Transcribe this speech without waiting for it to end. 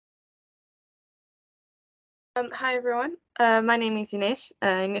Hi everyone, my name is Ines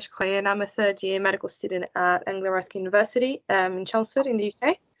Koye, and I'm a third-year medical student at Anglia University in Chelmsford in the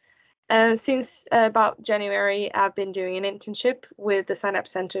UK. Since about January, I've been doing an internship with the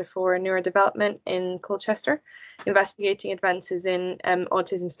Synapse Centre for Neurodevelopment in Colchester, investigating advances in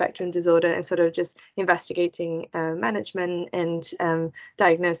autism spectrum disorder and sort of just investigating management and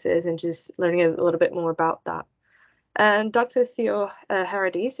diagnosis and just learning a little bit more about that. And Dr.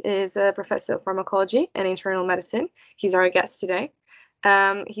 Theoharides is a professor of pharmacology and internal medicine. He's our guest today.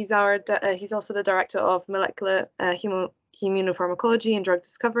 He's also the director of molecular immunopharmacology and drug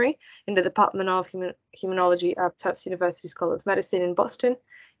discovery in the Department of Immunology at Tufts University School of Medicine in Boston,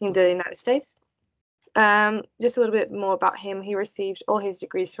 in the United States. Just a little bit more about him. He received all his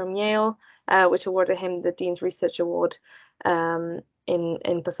degrees from Yale, which awarded him the Dean's Research Award in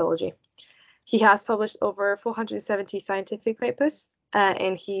pathology. He has published over 470 scientific papers,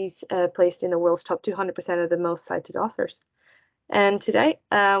 and he's placed in the world's top 200% of the most cited authors. And today,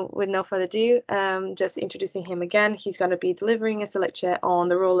 with no further ado, just introducing him again, he's going to be delivering us a lecture on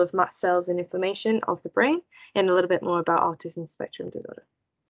the role of mast cells in inflammation of the brain and a little bit more about autism spectrum disorder.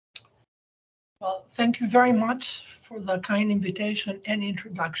 Well, thank you very much for the kind invitation and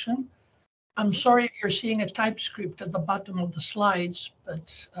introduction. I'm sorry if you're seeing a typescript at the bottom of the slides,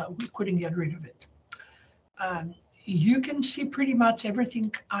 but we couldn't get rid of it. You can see pretty much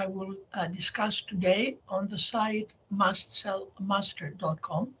everything I will discuss today on the site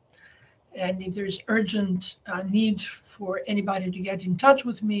mastcellmaster.com. And if there's urgent need for anybody to get in touch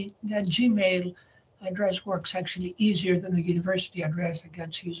with me, that Gmail address works actually easier than the university address that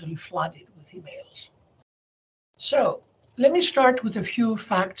gets usually flooded with emails. So, let me start with a few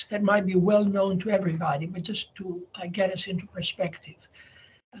facts that might be well known to everybody, but just to get us into perspective.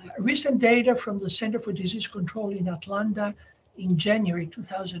 Recent data from the Center for Disease Control in Atlanta in January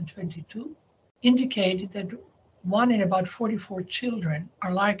 2022 indicated that 1 in about 44 children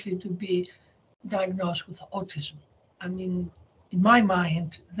are likely to be diagnosed with autism. I mean, in my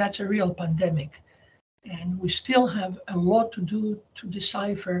mind, that's a real pandemic. And we still have a lot to do to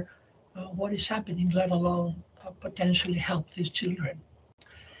decipher what is happening, let alone potentially help these children.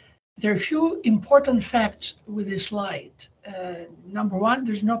 There are a few important facts with this slide. Number one,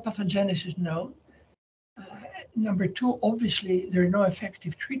 there's no pathogenesis known. Number two, obviously, there are no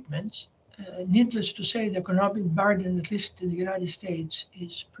effective treatments. Needless to say, the economic burden, at least in the United States,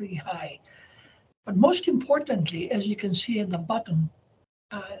 is pretty high. But most importantly, as you can see at the bottom,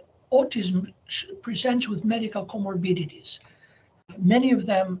 autism presents with medical comorbidities. Many of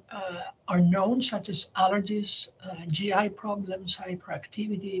them are known, such as allergies, GI problems,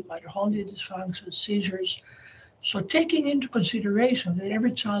 hyperactivity, mitochondrial dysfunction, seizures. So taking into consideration that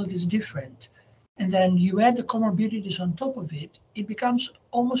every child is different, and then you add the comorbidities on top of it, it becomes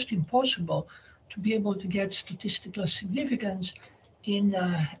almost impossible to be able to get statistical significance in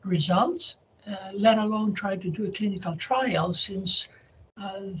results, let alone try to do a clinical trial, since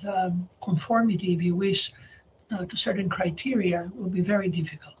the conformity, if you wish, to certain criteria will be very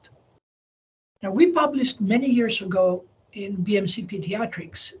difficult. Now, we published many years ago in BMC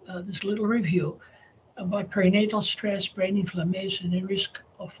Pediatrics this little review about perinatal stress, brain inflammation, and risk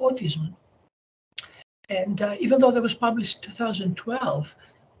of autism. And even though that was published in 2012,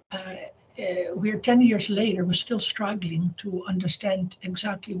 we're 10 years later, we're still struggling to understand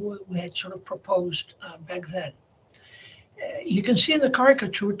exactly what we had sort of proposed back then. You can see in the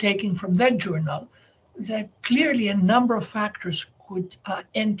caricature taken from that journal that clearly a number of factors could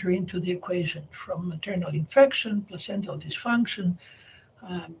enter into the equation, from maternal infection, placental dysfunction,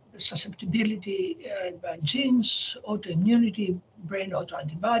 susceptibility, genes, autoimmunity, brain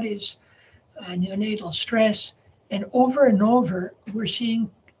autoantibodies, neonatal stress, and over, we're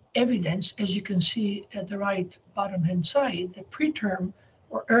seeing evidence, as you can see at the right bottom hand side, that preterm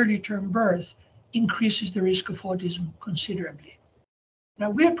or early term birth increases the risk of autism considerably. Now,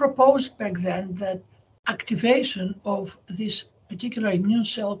 we had proposed back then that activation of this particular immune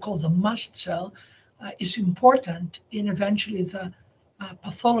cell called the mast cell is important in eventually the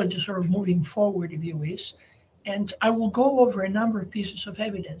pathology sort of moving forward, if you wish. And I will go over a number of pieces of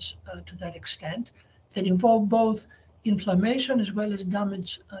evidence to that extent that involve both inflammation as well as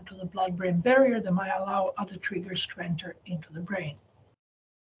damage to the blood-brain barrier that might allow other triggers to enter into the brain.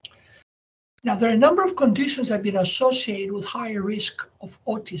 Now, there are a number of conditions that have been associated with higher risk of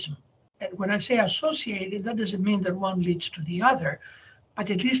autism. And when I say associated, that doesn't mean that one leads to the other, but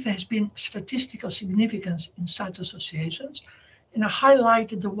at least there has been statistical significance in such associations. And I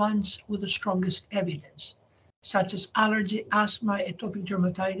highlighted the ones with the strongest evidence, such as allergy, asthma, atopic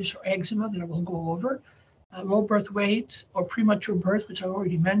dermatitis, or eczema that I will go over, low birth weight or premature birth, which I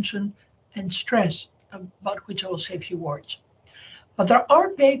already mentioned, and stress, about which I will say a few words. But there are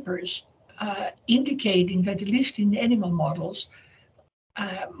papers indicating that, at least in animal models,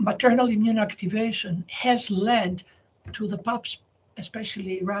 maternal immune activation has led to the pups,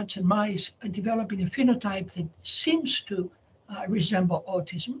 especially rats and mice, developing a phenotype that seems to resemble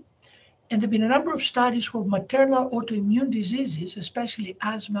autism. And there have been a number of studies where maternal autoimmune diseases, especially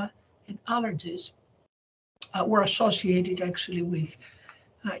asthma and allergies, were associated actually with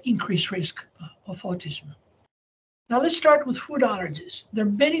increased risk of autism. Now let's start with food allergies. There are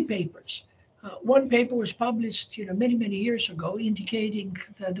many papers. One paper was published, many years ago, indicating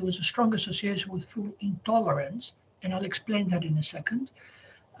that there was a strong association with food intolerance, and I'll explain that in a second.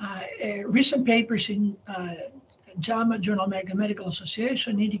 Recent papers in JAMA, Journal of American Medical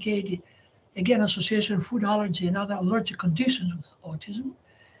Association, indicated, again, association of food allergy and other allergic conditions with autism.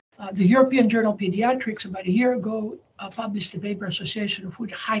 The European Journal of Pediatrics, about a year ago, published a paper, Association of Food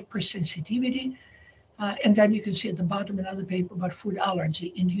Hypersensitivity. And then you can see at the bottom another paper about food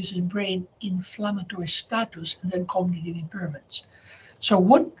allergy induces brain inflammatory status and then cognitive impairments. So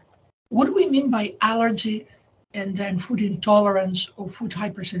what do we mean by allergy and then food intolerance or food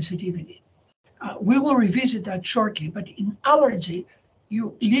hypersensitivity? We will revisit that shortly, but in allergy,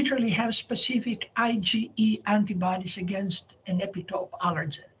 you literally have specific IgE antibodies against an epitope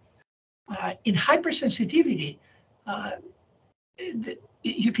allergen. In hypersensitivity,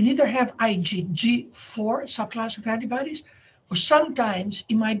 you can either have IgG4 subclass of antibodies, or sometimes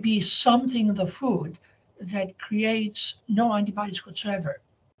it might be something in the food that creates no antibodies whatsoever,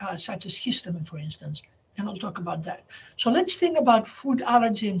 such as histamine, for instance, and I'll talk about that. So let's think about food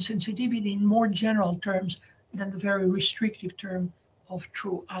allergy and sensitivity in more general terms than the very restrictive term of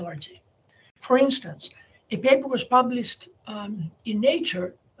true allergy. For instance, a paper was published in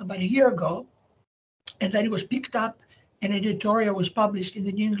Nature about a year ago, and then it was picked up. An editorial was published in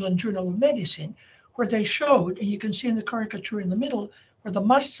the New England Journal of Medicine, where they showed, and you can see in the caricature in the middle, where the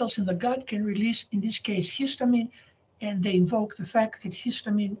mast cells in the gut can release, in this case, histamine, and they invoke the fact that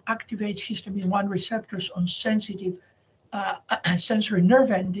histamine activates histamine 1 receptors on sensitive sensory nerve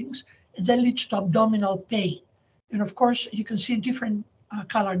endings, and that leads to abdominal pain. And of course, you can see different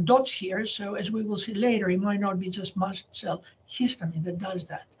colored dots here, so as we will see later, it might not be just mast cell histamine that does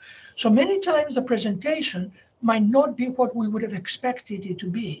that. So many times the presentation might not be what we would have expected it to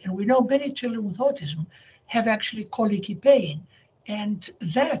be. And we know many children with autism have actually colicky pain, and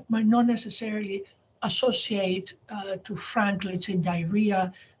that might not necessarily associate to frank, let's say,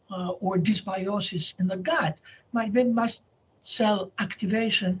 diarrhea or dysbiosis in the gut, might be mast cell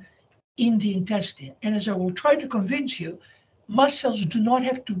activation in the intestine. And as I will try to convince you, mast cells do not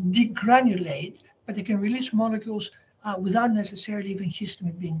have to degranulate, but they can release molecules without necessarily even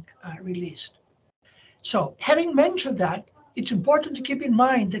histamine being released. So having mentioned that, it's important to keep in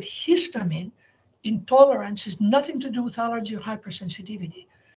mind that histamine intolerance has nothing to do with allergy or hypersensitivity.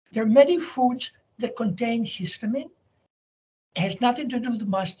 There are many foods that contain histamine. It has nothing to do with the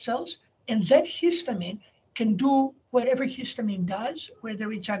mast cells, and that histamine can do whatever histamine does,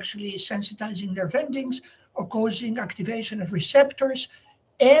 whether it's actually sensitizing nerve endings or causing activation of receptors.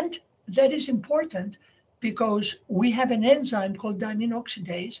 And that is important because we have an enzyme called diamine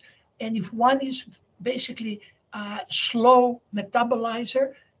oxidase, and if one is basically slow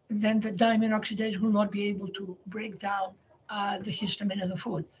metabolizer, then the diamine oxidase will not be able to break down the histamine in the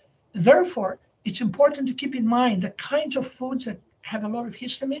food. Therefore, it's important to keep in mind the kinds of foods that have a lot of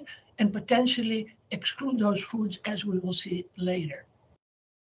histamine and potentially exclude those foods, as we will see later.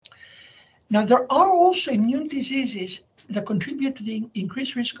 Now, there are also immune diseases that contribute to the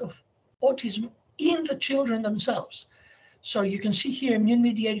increased risk of autism in the children themselves. So you can see here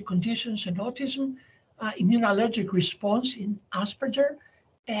immune-mediated conditions in autism, immune allergic response in Asperger,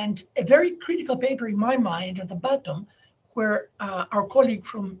 and a very critical paper in my mind at the bottom, where our colleague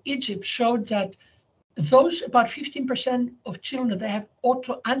from Egypt showed that those about 15% of children that have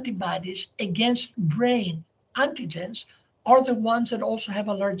autoantibodies against brain antigens are the ones that also have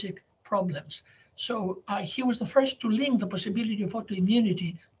allergic problems. So he was the first to link the possibility of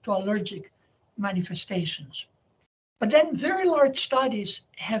autoimmunity to allergic manifestations. But then very large studies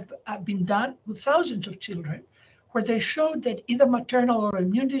have been done with thousands of children where they showed that either maternal or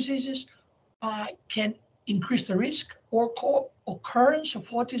immune diseases can increase the risk or co-occurrence of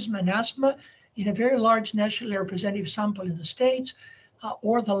autism and asthma in a very large nationally representative sample in the States,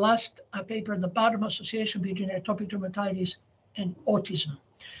 or the last paper at the bottom, association between atopic dermatitis and autism.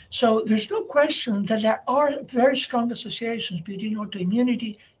 So there's no question that there are very strong associations between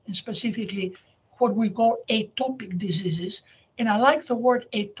autoimmunity and specifically what we call atopic diseases. And I like the word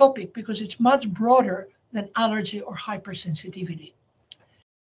atopic because it's much broader than allergy or hypersensitivity.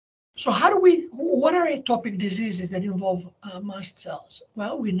 So what are atopic diseases that involve mast cells?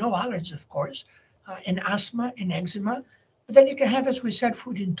 Well, we know allergies, of course, and asthma and eczema. But then you can have, as we said,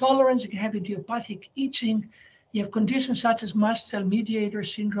 food intolerance, you can have idiopathic itching, you have conditions such as mast cell mediator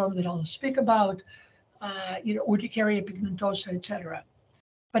syndrome that I'll speak about, urticaria pigmentosa, etc.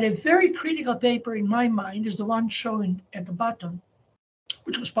 But a very critical paper in my mind is the one shown at the bottom,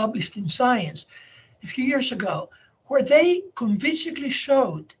 which was published in Science a few years ago, where they convincingly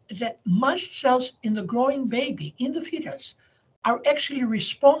showed that mast cells in the growing baby, in the fetus, are actually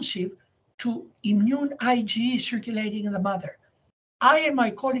responsive to immune IgE circulating in the mother. I and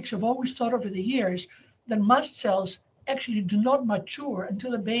my colleagues have always thought over the years that mast cells actually do not mature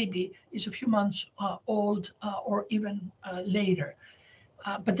until a baby is a few months old or even later.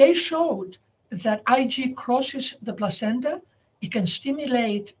 But they showed that Ig crosses the placenta, it can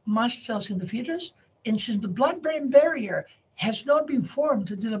stimulate mast cells in the fetus, and since the blood-brain barrier has not been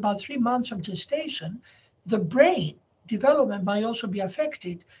formed until about 3 months of gestation, the brain development might also be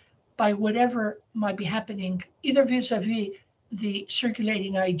affected by whatever might be happening, either vis-a-vis the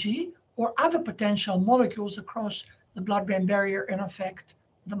circulating Ig or other potential molecules across the blood-brain barrier and affect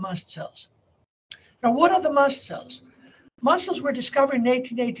the mast cells. Now, what are the mast cells? Mast cells were discovered in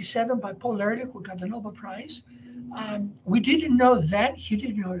 1887 by Paul Ehrlich, who got the Nobel Prize. We didn't know that, he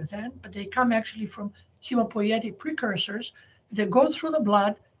didn't know that, but they come actually from hematopoietic precursors. They go through the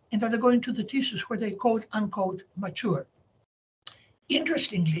blood and then they go into the tissues where they quote unquote mature.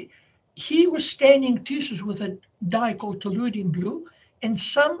 Interestingly, he was staining tissues with a dye called toluidine blue, and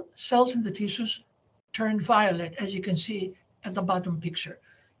some cells in the tissues turned violet, as you can see at the bottom picture.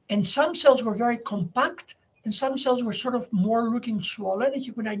 And some cells were very compact, and some cells were sort of more looking swollen, and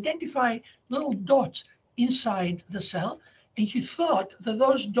you could identify little dots inside the cell, and he thought that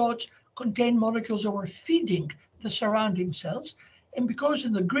those dots contained molecules that were feeding the surrounding cells. And because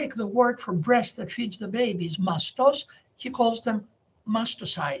in the Greek, the word for breast that feeds the baby is mastos, he calls them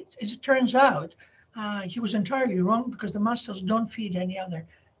mastocytes. As it turns out, he was entirely wrong because the mast cells don't feed any other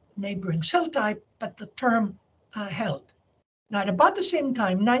neighboring cell type, but the term held. Now, at about the same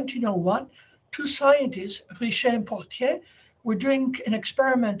time, 1901, two scientists, Richet and Portier, were doing an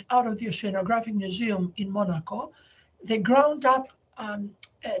experiment out of the Oceanographic Museum in Monaco. They ground up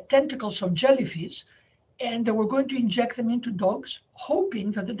tentacles of jellyfish, and they were going to inject them into dogs,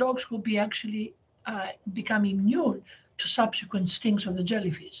 hoping that the dogs will be actually become immune to subsequent stings of the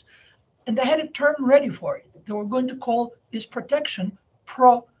jellyfish. And they had a term ready for it. They were going to call this protection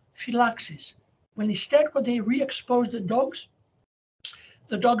prophylaxis. When instead, when they re-exposed the dogs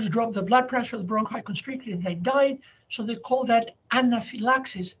dropped the blood pressure, the bronchi constricted, and they died. So they call that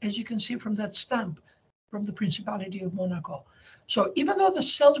anaphylaxis, as you can see from that stamp from the Principality of Monaco. So even though the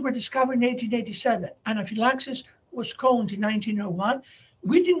cells were discovered in 1887, anaphylaxis was coined in 1901,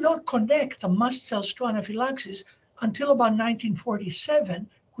 we did not connect the mast cells to anaphylaxis until about 1947,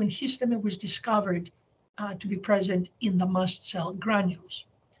 when histamine was discovered to be present in the mast cell granules.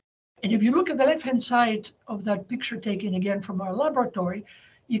 And if you look at the left-hand side of that picture taken again from our laboratory,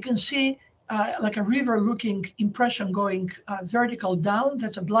 you can see like a river-looking impression going vertical down.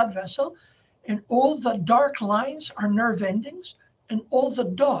 That's a blood vessel. And all the dark lines are nerve endings, and all the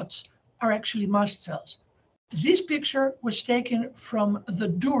dots are actually mast cells. This picture was taken from the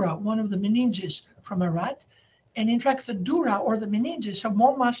dura, one of the meninges from a rat. And in fact, the dura or the meninges have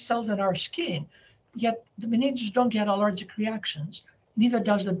more mast cells than our skin, yet the meninges don't get allergic reactions. Neither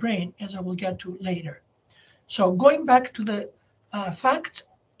does the brain, as I will get to later. So going back to the facts,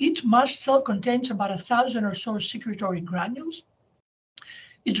 each mast cell contains about 1,000 or so secretory granules.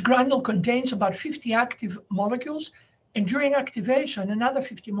 Each granule contains about 50 active molecules, and during activation, another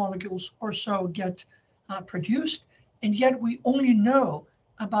 50 molecules or so get produced, and yet we only know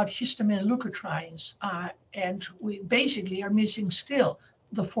about histamine and leukotrienes, and we basically are missing still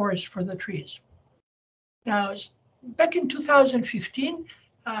the forest for the trees. Now, back in 2015,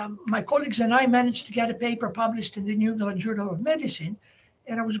 my colleagues and I managed to get a paper published in the New England Journal of Medicine,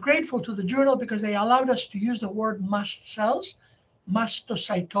 and I was grateful to the journal because they allowed us to use the word mast cells,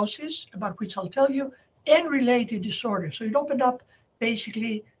 mastocytosis, about which I'll tell you, and related disorders. So it opened up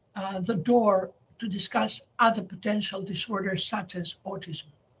basically the door to discuss other potential disorders such as autism.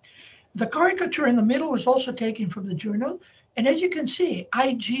 The caricature in the middle was also taken from the journal, and as you can see,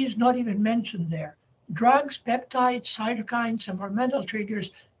 Ig is not even mentioned there. Drugs, peptides, cytokines, environmental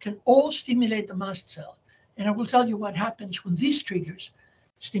triggers can all stimulate the mast cell. And I will tell you what happens when these triggers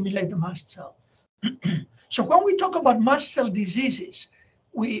stimulate the mast cell. So when we talk about mast cell diseases,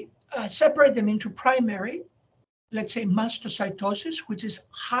 we separate them into primary, let's say mastocytosis, which is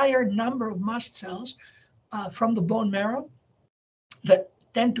higher number of mast cells from the bone marrow. The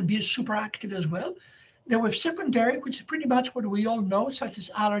tend to be superactive as well. Then we have secondary, which is pretty much what we all know, such as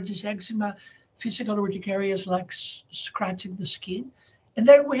allergies, eczema, physical urticarias like scratching the skin. And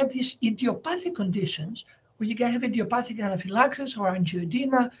then we have these idiopathic conditions where you can have idiopathic anaphylaxis or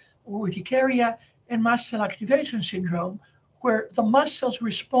angioedema or urticaria and mast cell activation syndrome, where the mast cells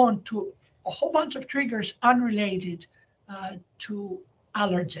respond to a whole bunch of triggers unrelated to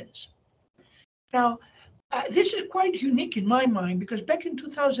allergens. Now, this is quite unique in my mind because back in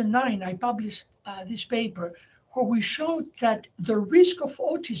 2009, I published this paper where we showed that the risk of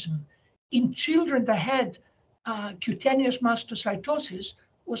autism in children that had cutaneous mastocytosis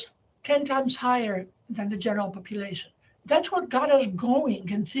was 10 times higher than the general population. That's what got us going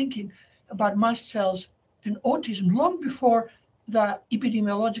and thinking about mast cells and autism long before the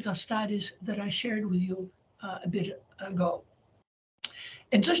epidemiological studies that I shared with you a bit ago.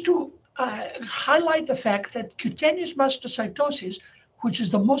 And just to highlight the fact that cutaneous mastocytosis, which is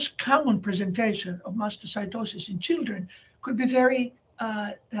the most common presentation of mastocytosis in children, could be very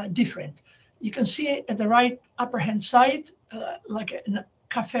different. You can see at the right upper hand side, like a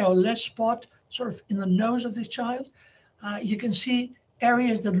cafe au lait spot, sort of in the nose of this child. You can see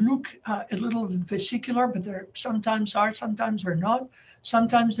areas that look a little vesicular, but they sometimes are, sometimes they're not.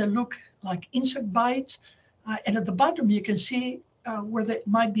 Sometimes they look like insect bites. And at the bottom, you can see where they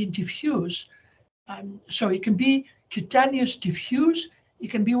might be diffuse. So it can be cutaneous diffuse, it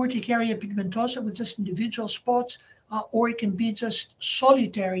can be urticaria pigmentosa with just individual spots, or it can be just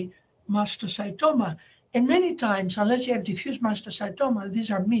solitary mastocytoma. And many times, unless you have diffuse mastocytoma, these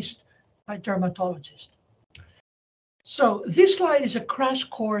are missed by dermatologists. So this slide is a crash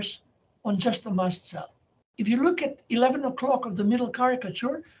course on just the mast cell. If you look at 11 o'clock of the middle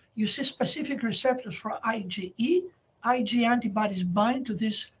caricature, you see specific receptors for IgE. Ig antibodies bind to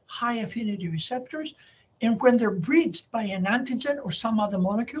these high affinity receptors, and when they're breached by an antigen or some other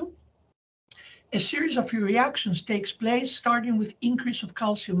molecule, a series of reactions takes place, starting with increase of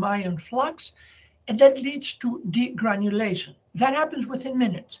calcium ion flux, and that leads to degranulation. That happens within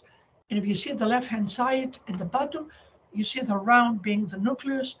minutes. And if you see the left-hand side at the bottom, you see the round being the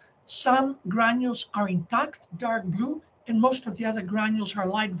nucleus. Some granules are intact, dark blue, and most of the other granules are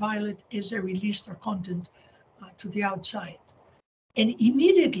light violet as they release their content to the outside. And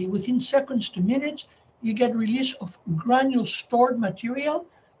immediately, within seconds to minutes, you get release of granule stored material,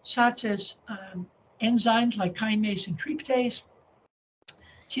 such as enzymes like kinase and tryptase,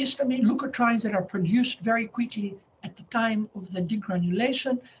 histamine, leukotrienes that are produced very quickly at the time of the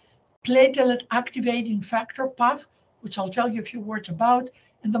degranulation, platelet activating factor, PAF, which I'll tell you a few words about,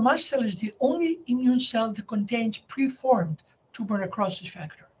 and the mast cell is the only immune cell that contains preformed tumor necrosis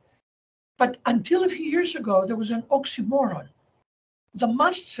factor. But until a few years ago, there was an oxymoron. The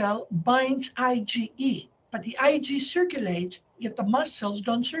mast cell binds IgE, but the Ig circulates, yet the mast cells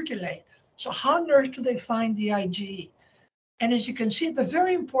don't circulate. So how on earth do they find the IgE? And as you can see, the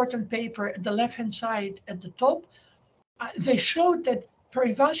very important paper at the left-hand side at the top, they showed that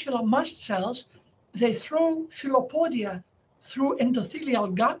perivascular mast cells, they throw filopodia through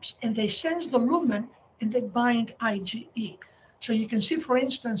endothelial gaps, and they sense the lumen, and they bind IgE. So you can see, for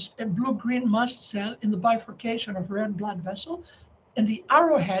instance, a blue-green mast cell in the bifurcation of red blood vessel, and the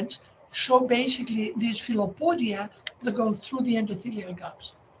arrowheads show basically these filopodia that go through the endothelial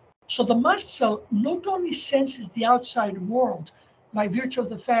gaps. So the mast cell not only senses the outside world by virtue of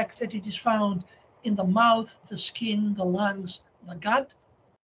the fact that it is found in the mouth, the skin, the lungs, the gut,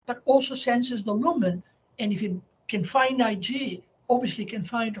 but also senses the lumen. And if it can find Ig, obviously it can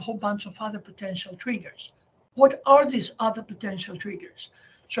find a whole bunch of other potential triggers. What are these other potential triggers?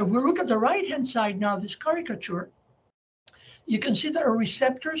 So if we look at the right-hand side now, this caricature, you can see there are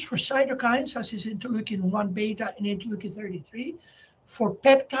receptors for cytokines, such as interleukin-1 beta and interleukin-33, for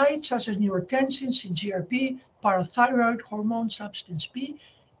peptides, such as neurotensins, CGRP, parathyroid hormone, substance P,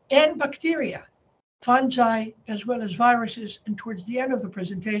 and bacteria, fungi, as well as viruses. And towards the end of the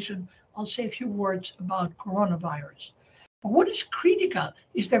presentation, I'll say a few words about coronavirus. But what is critical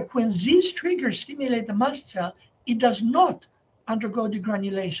is that when these triggers stimulate the mast cell, it does not undergo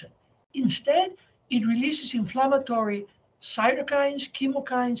degranulation. Instead, it releases inflammatory cytokines,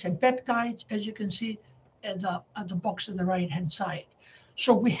 chemokines, and peptides, as you can see at the box on the right-hand side.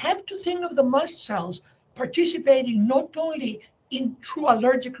 So we have to think of the mast cells participating not only in true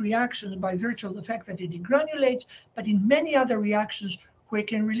allergic reactions by virtue of the fact that it degranulates, but in many other reactions where it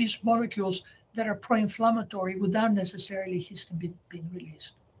can release molecules that are pro-inflammatory without necessarily histamine being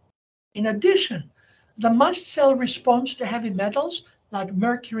released. In addition, the mast cell responds to heavy metals like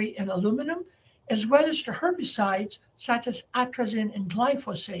mercury and aluminum, as well as to herbicides such as atrazine and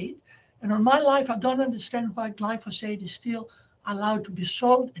glyphosate. And on my life, I don't understand why glyphosate is still allowed to be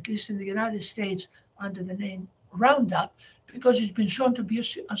sold, at least in the United States, under the name Roundup, because it's been shown to be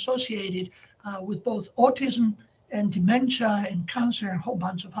associated with both autism and dementia and cancer and a whole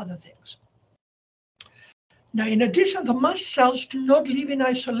bunch of other things. Now, in addition, the mast cells do not live in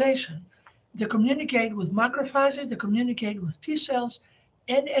isolation. They communicate with macrophages, they communicate with T cells,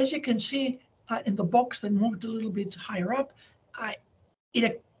 and as you can see in the box that moved a little bit higher up,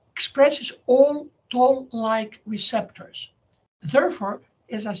 it expresses all toll-like receptors. Therefore,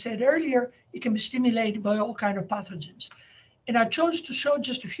 as I said earlier, it can be stimulated by all kinds of pathogens. And I chose to show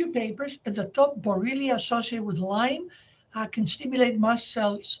just a few papers. At the top, Borrelia associated with Lyme can stimulate mast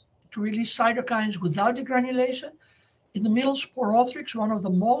cells to release cytokines without degranulation. In the middle, Sporothrix, one of the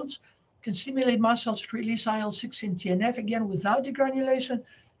molds, can stimulate mast cells to release IL-6 and TNF, again, without degranulation.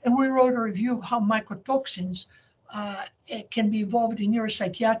 And we wrote a review of how mycotoxins can be involved in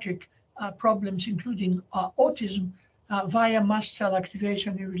neuropsychiatric problems, including autism, via mast cell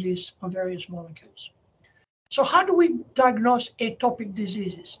activation and release of various molecules. So how do we diagnose atopic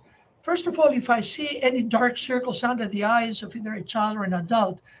diseases? First of all, if I see any dark circles under the eyes of either a child or an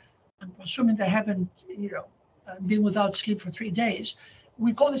adult, I'm assuming they haven't, been without sleep for 3 days,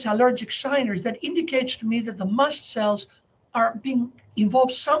 we call this allergic signers. That indicates to me that the mast cells are being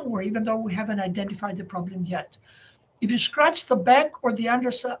involved somewhere, even though we haven't identified the problem yet. If you scratch the back or the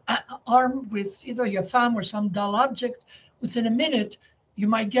underarm with either your thumb or some dull object, within a minute, you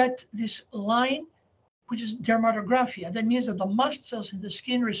might get this line, which is dermatographia. That means that the mast cells in the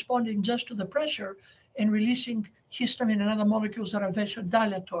skin responding just to the pressure and releasing histamine and other molecules that are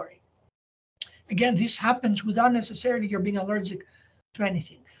vasodilatory. Again, this happens without necessarily you're being allergic to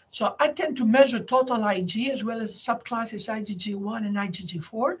anything. So I tend to measure total Ig as well as the subclasses IgG1 and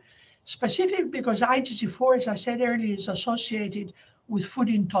IgG4, specifically because IgG4, as I said earlier, is associated with food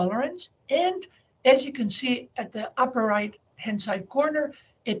intolerance. And as you can see at the upper right-hand side corner,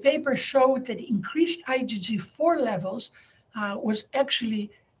 a paper showed that increased IgG4 levels was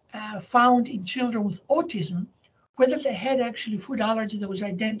actually found in children with autism, whether they had actually food allergy that was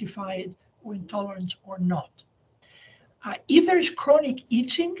identified or intolerance or not. If there is chronic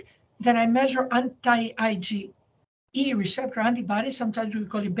itching, then I measure anti-IgE receptor antibodies. Sometimes we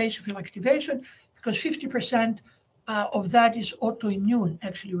call it basophil activation, because 50% of that is autoimmune,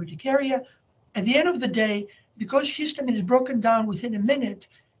 actually, urticaria. At the end of the day, because histamine is broken down within a minute,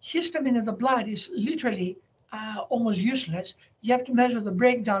 histamine in the blood is literally almost useless. You have to measure the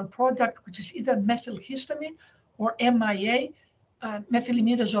breakdown product, which is either methylhistamine or MIA,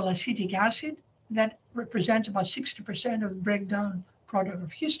 methylimidazole acetic acid, that represents about 60% of the breakdown product of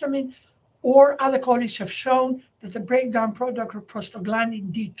histamine. Or other colleagues have shown that the breakdown product of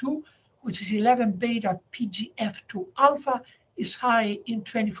prostaglandin D2, which is 11 beta PGF2 alpha, is high in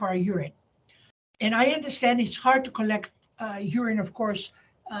 24-hour urine. And I understand it's hard to collect urine, of course,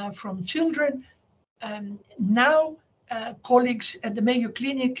 from children. Now, colleagues at the Mayo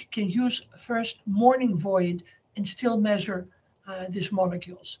Clinic can use first morning void and still measure these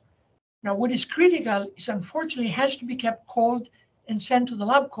molecules. Now, what is critical is, unfortunately, it has to be kept cold and sent to the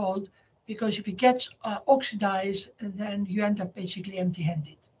lab cold, because if it gets oxidized, then you end up basically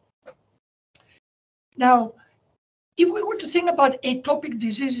empty-handed. Now, if we were to think about atopic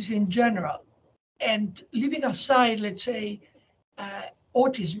diseases in general, and leaving aside, let's say,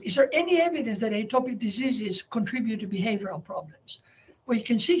 autism, is there any evidence that atopic diseases contribute to behavioral problems? Well, you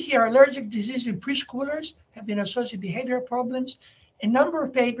can see here allergic disease in preschoolers have been associated with behavioral problems. A number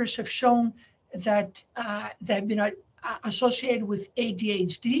of papers have shown that they have been associated with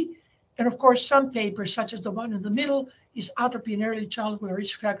ADHD. And of course, some papers, such as the one in the middle, is atopy in early childhood, a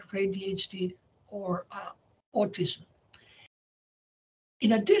risk factor for ADHD or autism.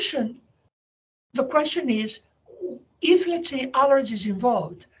 In addition, the question is, if, let's say, allergies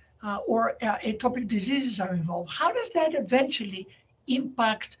involved or atopic diseases are involved, how does that eventually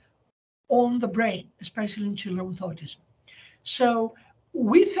impact on the brain, especially in children with autism? So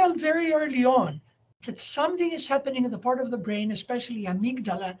we felt very early on that something is happening in the part of the brain, especially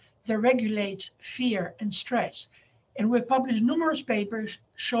amygdala, that regulates fear and stress. And we've published numerous papers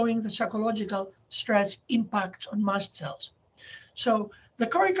showing the psychological stress impacts on mast cells. So the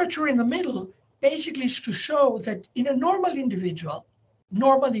caricature in the middle basically is to show that in a normal individual,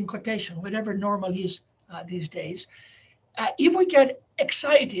 normal in quotation, whatever normal is these days, if we get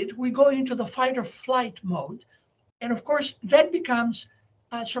excited, we go into the fight or flight mode. And of course, that becomes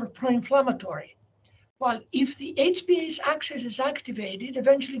sort of pro-inflammatory. While if the HPase axis is activated,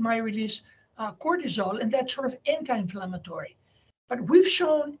 eventually might release cortisol, and that's sort of anti-inflammatory. But we've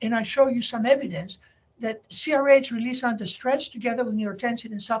shown, and I show you some evidence, that CRH released under stress together with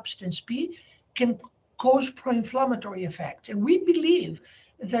neurotensin and substance P can cause pro-inflammatory effects. And we believe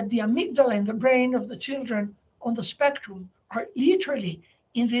that the amygdala in the brain of the children on the spectrum are literally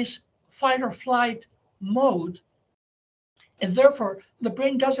in this fight or flight mode. And therefore, the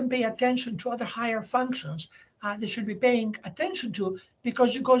brain doesn't pay attention to other higher functions they should be paying attention to,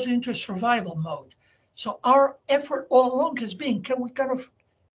 because it goes into survival mode. So our effort all along has been, can we kind of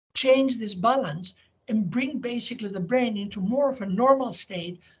change this balance and bring basically the brain into more of a normal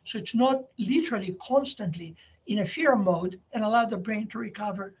state, so it's not literally constantly in a fear mode, and allow the brain to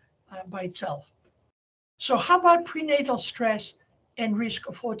recover by itself. So how about prenatal stress and risk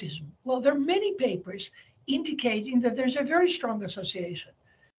of autism? Well, there are many papers indicating that there's a very strong association.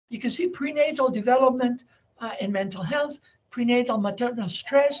 You can see prenatal development and mental health, prenatal maternal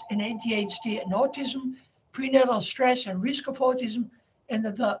stress and ADHD and autism, prenatal stress and risk of autism, and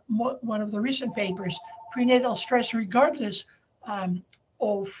that one of the recent papers, prenatal stress regardless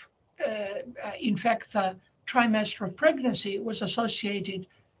of, in fact, the trimester of pregnancy was associated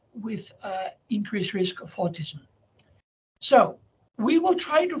with increased risk of autism. So we will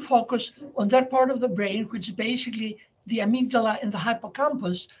try to focus on that part of the brain, which is basically the amygdala and the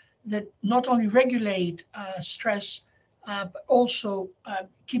hippocampus, that not only regulate stress, but also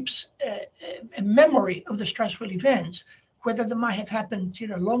keeps a memory of the stressful events, whether they might have happened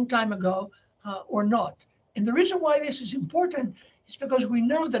a long time ago or not. And the reason why this is important is because we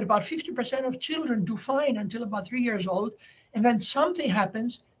know that about 50% of children do fine until about 3 years old, and then something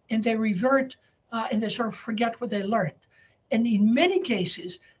happens and they revert and they sort of forget what they learned. And in many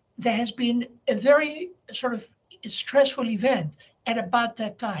cases, there has been a very sort of stressful event at about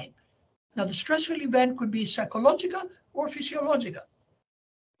that time. Now, the stressful event could be psychological or physiological.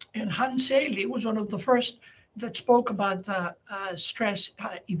 And Hans Selye was one of the first that spoke about the stress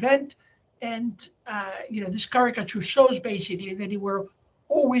event. And this caricature shows basically that if we're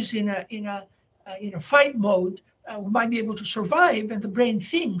always in a fight mode, we might be able to survive, and the brain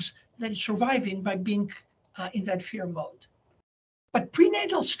thinks that it's surviving by being in that fear mode. But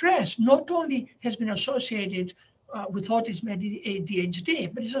prenatal stress not only has been associated with autism and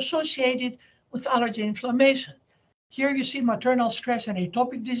ADHD, but is associated with allergy and inflammation. Here you see maternal stress and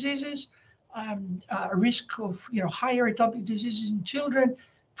atopic diseases, a risk of higher atopic diseases in children,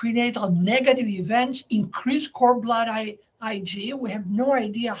 prenatal negative events, increased cord blood Ig. We have no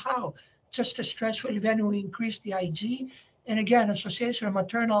idea how. Just a stressful event will increase the Ig. And again, association of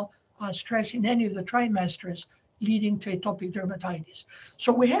maternal stress in any of the trimesters leading to atopic dermatitis.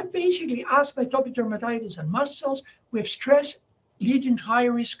 So we have basically asthma, atopic dermatitis, and mast cells. We have stress leading to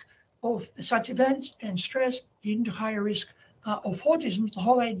higher risk of such events, and stress leading to higher risk of autism. The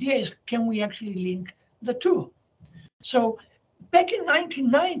whole idea is, can we actually link the two? So back in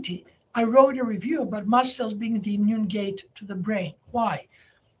 1990, I wrote a review about mast cells being the immune gate to the brain. Why?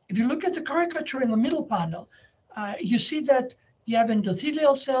 If you look at the caricature in the middle panel, you see that you have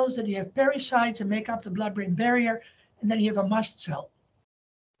endothelial cells, that you have pericytes that make up the blood-brain barrier, and then you have a mast cell.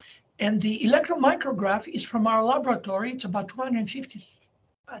 And the electron micrograph is from our laboratory. It's about 250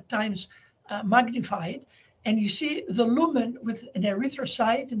 times magnified. And you see the lumen with an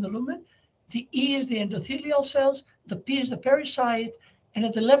erythrocyte in the lumen. The E is the endothelial cells, the P is the pericyte, and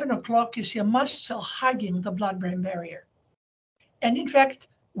at 11 o'clock, you see a mast cell hugging the blood-brain barrier. And in fact,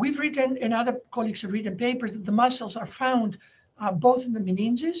 we've written, and other colleagues have written papers, that the mast cells are found both in the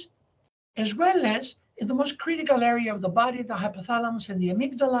meninges, as well as in the most critical area of the body, the hypothalamus and the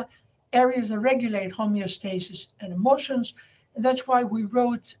amygdala, areas that regulate homeostasis and emotions. And that's why we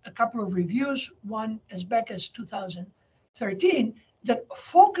wrote a couple of reviews, one as back as 2013, that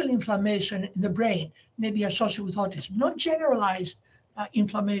focal inflammation in the brain may be associated with autism, not generalized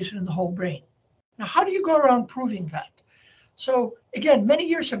inflammation in the whole brain. Now, how do you go around proving that? So again, many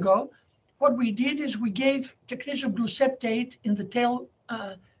years ago, what we did is we gave technetium gluceptate in the tail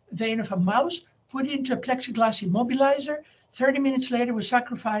vein of a mouse, put it into a plexiglass immobilizer. 30 minutes later, we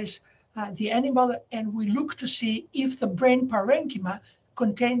sacrificed the animal, and we looked to see if the brain parenchyma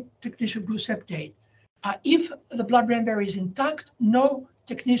contained technetium gluceptate. If the blood-brain barrier is intact, no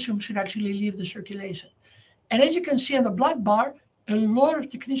technetium should actually leave the circulation. And as you can see in the blood bar, a lot of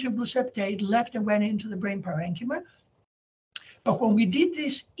technetium gluceptate left and went into the brain parenchyma. But when we did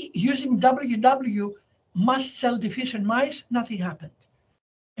this using WW mast cell deficient mice, nothing happened.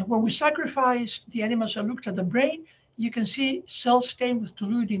 And when we sacrificed the animals and looked at the brain, you can see cells stained with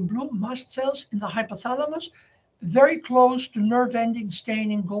toluidine blue, mast cells in the hypothalamus, very close to nerve ending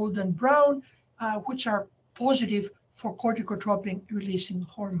staining golden brown, which are positive for corticotropin releasing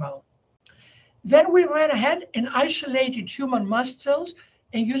hormone. Then we went ahead and isolated human mast cells,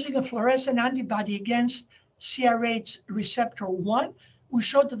 and using a fluorescent antibody against CRH receptor 1, we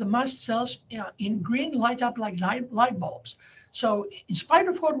showed that the mast cells in green light up like light bulbs. So in spite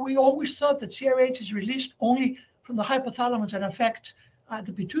of what we always thought that CRH is released only from the hypothalamus and affects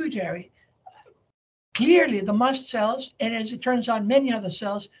the pituitary, clearly the mast cells, and as it turns out, many other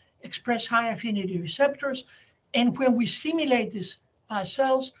cells, express high affinity receptors. And when we stimulate these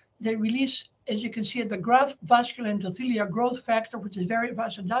cells, they release, as you can see at the graph, vascular endothelial growth factor, which is very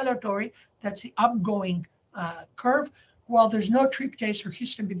vasodilatory. That's the upgoing curve, while there's no tryptase or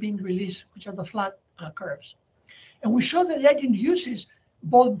histamine being released, which are the flat curves. And we show that that induces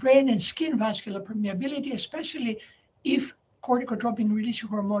both brain and skin vascular permeability, especially if corticotropin releasing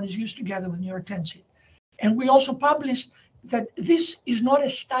hormone is used together with neurotensin. And we also published that this is not a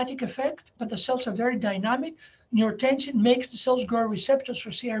static effect, but the cells are very dynamic. Neurotensin makes the cells grow receptors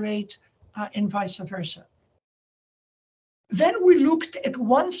for CRH and vice versa. Then we looked at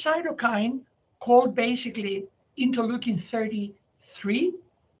one cytokine called basically interleukin 33.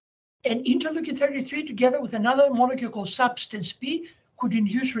 And interleukin 33, together with another molecule called substance P, could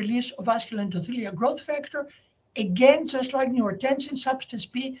induce release of vascular endothelial growth factor. Again, just like neurotensin, substance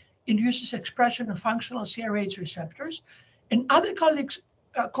P induces expression of functional CRH receptors. And other colleagues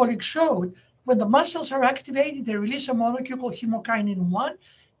showed when the muscles are activated, they release a molecule called hemokinin 1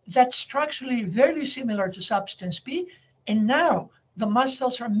 that's structurally very similar to substance P. And now the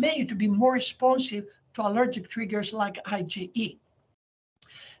muscles are made to be more responsive to allergic triggers like IgE.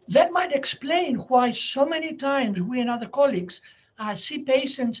 That might explain why so many times we and other colleagues see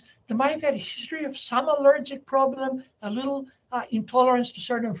patients that might have had a history of some allergic problem, a little intolerance to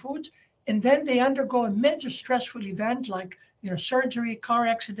certain foods, and then they undergo a major stressful event like surgery, car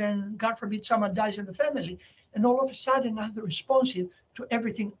accident, God forbid someone dies in the family, and all of a sudden now they're responsive to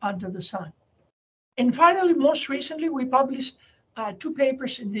everything under the sun. And finally, most recently, we published 2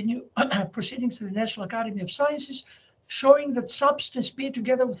 papers in the new Proceedings of the National Academy of Sciences showing that substance P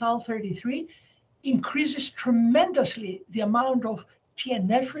together with IL-33 increases tremendously the amount of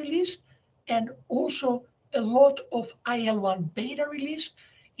TNF released and also a lot of IL-1 beta released.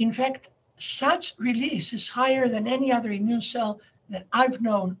 In fact, such release is higher than any other immune cell that I've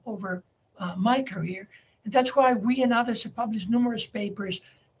known over my career. And that's why we and others have published numerous papers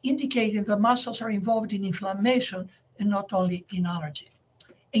indicating the muscles are involved in inflammation and not only in allergy.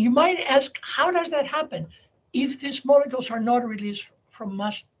 And you might ask, how does that happen if these molecules are not released from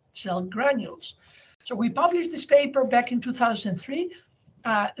mast cell granules? So we published this paper back in 2003.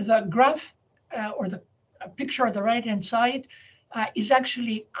 The graph or the picture on the right-hand side is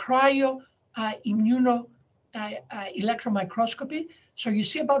actually cryo-immuno electron microscopy. So you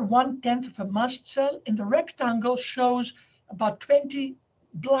see about 1/10 of a mast cell, and the rectangle shows about 20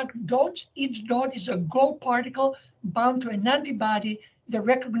 black dots. Each dot is a gold particle bound to an antibody that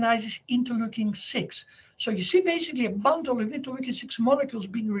recognizes interleukin 6. So you see basically a bundle of interleukin 6 molecules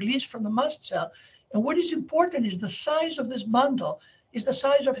being released from the mast cell. And what is important is the size of this bundle is the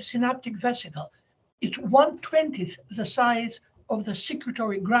size of a synaptic vesicle. It's 1/20th the size of the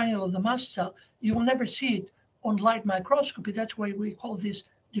secretory granule of the mast cell. You will never see it on light microscopy. That's why we call this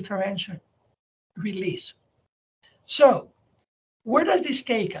differential release. So where does this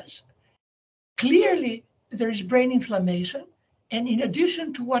take us? Clearly, there is brain inflammation. And in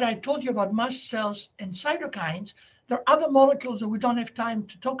addition to what I told you about mast cells and cytokines, there are other molecules that we don't have time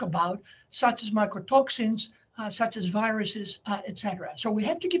to talk about, such as mycotoxins, such as viruses, etc. So we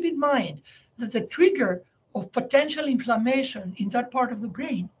have to keep in mind that the trigger of potential inflammation in that part of the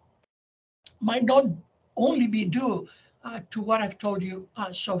brain might not only be due to what I've told you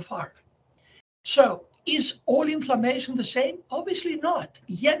so far. So is all inflammation the same? Obviously not.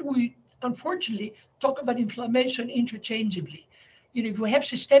 Yet we, unfortunately, talk about inflammation interchangeably. If we have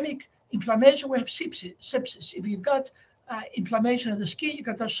systemic inflammation, we have sepsis. If you've got inflammation of the skin, you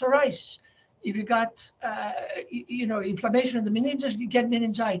got the psoriasis. If you got, inflammation of the meninges, you get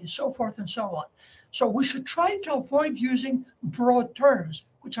meningitis, so forth and so on. So we should try to avoid using broad terms,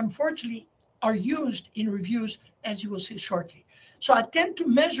 which unfortunately are used in reviews, as you will see shortly. So I tend to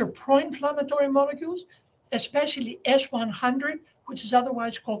measure pro-inflammatory molecules, especially S100, which is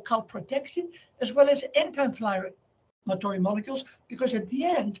otherwise called calprotectin, as well as anti-inflammatory molecules, because at the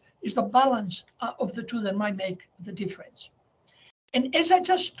end is the balance of the two that might make the difference. And as I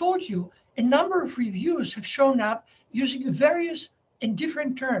just told you, a number of reviews have shown up using various and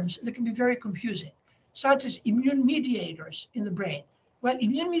different terms that can be very confusing, such as immune mediators in the brain. Well,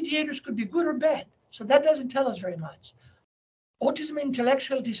 immune mediators could be good or bad, so that doesn't tell us very much. Autism and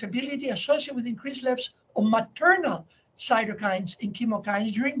intellectual disability associated with increased levels of maternal cytokines and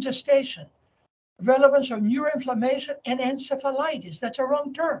chemokines during gestation. Relevance of neuroinflammation and encephalitis. That's a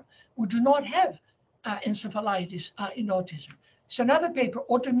wrong term. We do not have encephalitis in autism. It's another paper,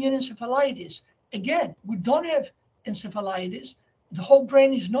 autoimmune encephalitis. Again, we don't have encephalitis. The whole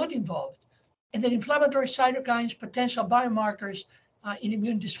brain is not involved. And then inflammatory cytokines, potential biomarkers in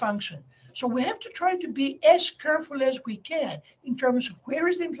immune dysfunction. So we have to try to be as careful as we can in terms of where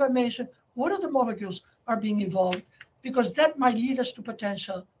is the inflammation, what are the molecules are being involved, because that might lead us to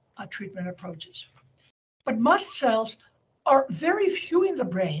potential treatment approaches. But mast cells are very few in the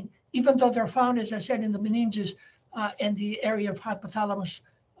brain, even though they're found, as I said, in the meninges and the area of hypothalamus,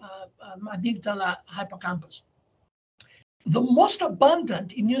 amygdala, hippocampus. The most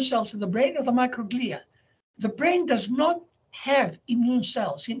abundant immune cells in the brain are the microglia. The brain does not have immune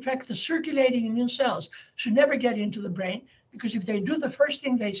cells. In fact, the circulating immune cells should never get into the brain, because if they do, the first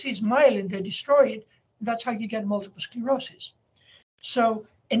thing they see is myelin, they destroy it. That's how you get multiple sclerosis. So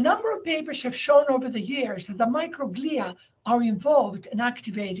a number of papers have shown over the years that the microglia are involved and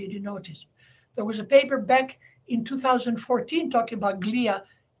activated in autism. There was a paper back in 2014 talking about glia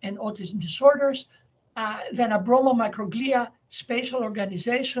and autism disorders, then abromo microglia, spatial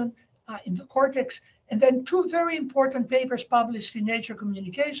organization in the cortex, and then two very important papers published in Nature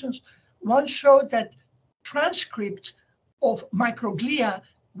Communications. One showed that transcripts of microglia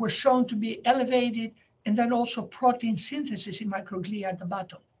were shown to be elevated, and then also protein synthesis in microglia at the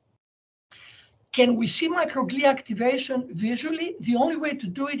bottom. Can we see microglia activation visually? The only way to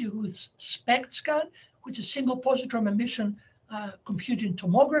do it is with SPECT scan, which is single positron emission computing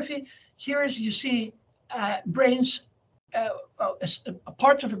tomography. Here, as you see, brains, a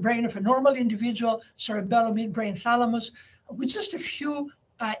part of the brain of a normal individual, cerebellum, midbrain, thalamus, with just a few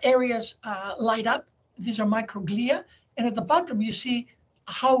areas light up. These are microglia. And at the bottom, you see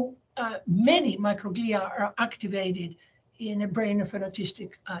how many microglia are activated in a brain of an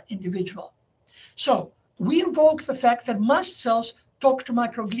autistic individual. So we invoke the fact that mast cells talk to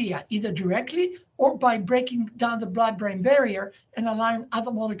microglia, either directly or by breaking down the blood-brain barrier and allowing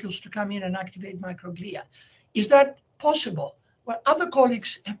other molecules to come in and activate microglia. Is that possible? Well, other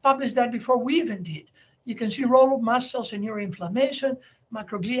colleagues have published that before we even did. You can see role of mast cells in neuroinflammation,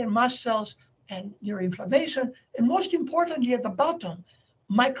 microglia and mast cells and neuroinflammation, and most importantly at the bottom,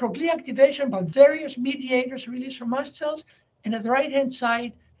 microglia activation by various mediators released from mast cells, and at the right-hand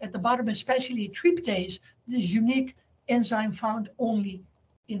side, at the bottom, especially tryptase, this unique enzyme found only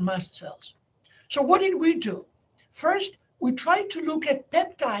in mast cells. So what did we do? First, we tried to look at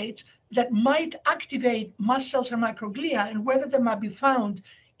peptides that might activate mast cells and microglia and whether they might be found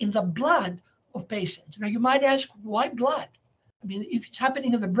in the blood of patients. Now, you might ask, why blood? I mean, if it's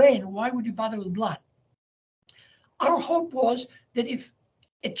happening in the brain, why would you bother with blood? Our hope was that if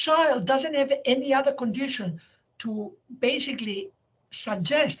a child doesn't have any other condition to basically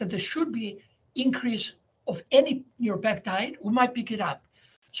suggest that there should be increase of any neuropeptide, we might pick it up.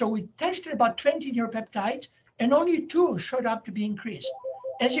 So we tested about 20 neuropeptides, and only 2 showed up to be increased.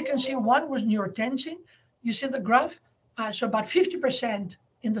 As you can see, one was neurotensin. You see the graph? So about 50%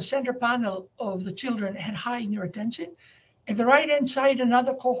 in the center panel of the children had high neurotensin. At the right-hand side,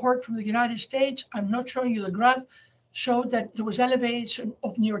 another cohort from the United States, I'm not showing you the graph, showed that there was elevation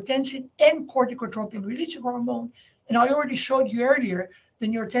of neurotensin and corticotropin-releasing hormone. And I already showed you earlier the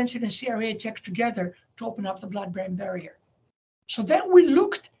neurotensin and CRH act together to open up the blood-brain barrier. So then we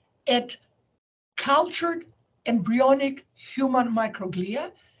looked at cultured embryonic human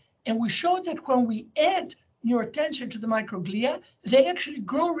microglia, and we showed that when we add neurotensin to the microglia, they actually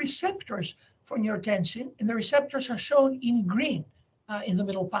grow receptors for neurotensin, and the receptors are shown in green in the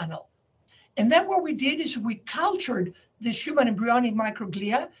middle panel. And then what we did is we cultured this human embryonic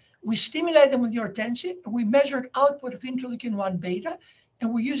microglia, we stimulated them with neurotensin, and we measured output of interleukin-1 beta,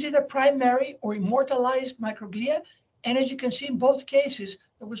 and we used either primary or immortalized microglia. And as you can see in both cases,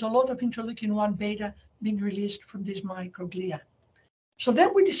 there was a lot of interleukin-1 beta being released from these microglia. So then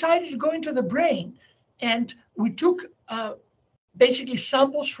we decided to go into the brain, and we took basically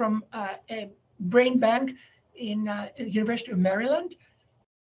samples from a brain bank in the University of Maryland,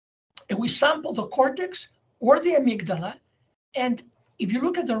 and we sampled the cortex or the amygdala. And if you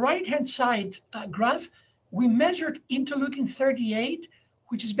look at the right-hand side graph, we measured interleukin-38,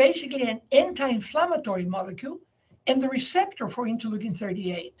 which is basically an anti-inflammatory molecule, and the receptor for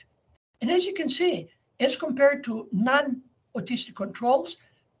interleukin-38. And as you can see, as compared to non-autistic controls,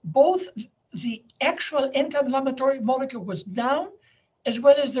 both the actual anti-inflammatory molecule was down, as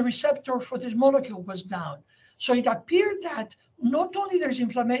well as the receptor for this molecule was down. So it appeared that not only there's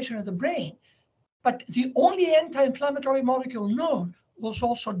inflammation in the brain, but the only anti-inflammatory molecule known was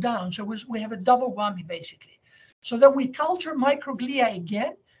also down. So we have a double whammy, basically. So then we culture microglia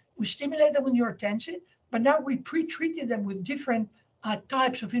again, we stimulate them with neurotensin, but now we pre-treated them with different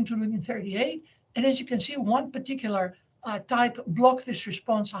types of interleukin-38. And as you can see, one particular type block this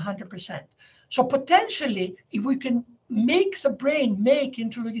response 100%. So potentially, if we can make the brain make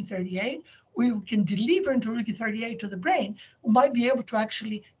interleukin-38, we can deliver interleukin-38 to the brain, we might be able to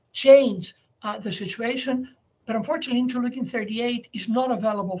actually change the situation. But unfortunately, interleukin-38 is not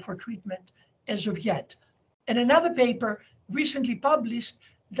available for treatment as of yet. And another paper recently published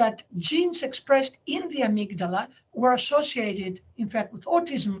that genes expressed in the amygdala were associated, in fact, with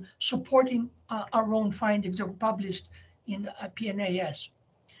autism, supporting our own findings that were published in PNAS.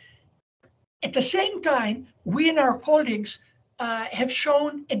 At the same time, we and our colleagues have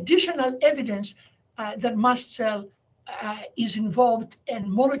shown additional evidence that mast cell is involved and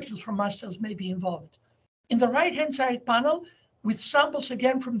molecules from mast cells may be involved. In the right-hand side panel, with samples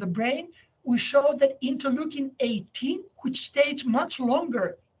again from the brain, we showed that interleukin-18, which stays much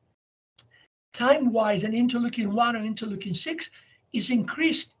longer time-wise than interleukin-1 or interleukin-6, is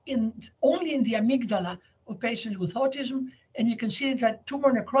increased only in the amygdala of patients with autism. And you can see that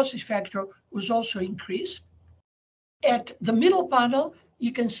tumor necrosis factor was also increased. At the middle panel,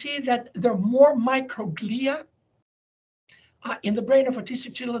 you can see that there are more microglia in the brain of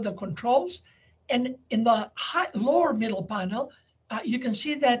autistic children than controls. And in the lower middle panel, you can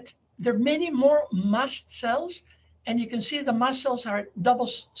see that there are many more mast cells, and you can see the mast cells are double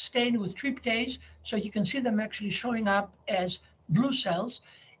stained with tryptase, so you can see them actually showing up as blue cells.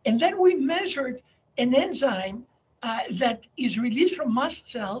 And then we measured an enzyme that is released from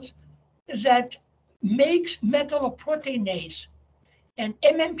mast cells that makes metalloproteinase. And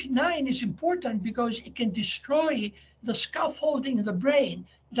MMP9 is important because it can destroy the scaffolding in the brain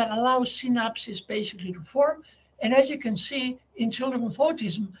that allows synapses basically to form. And as you can see in children with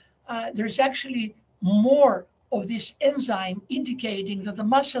autism, there's actually more of this enzyme indicating that the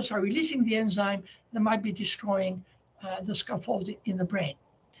mast cells are releasing the enzyme that might be destroying the scaffolding in the brain.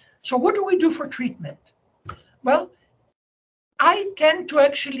 So what do we do for treatment? Well, I tend to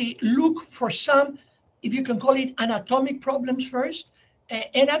actually look for some, if you can call it, anatomic problems first.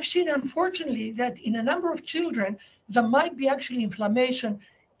 And I've seen, unfortunately, that in a number of children, there might be actually inflammation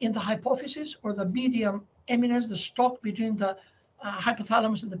in the hypophysis or the medium eminence, the stalk between the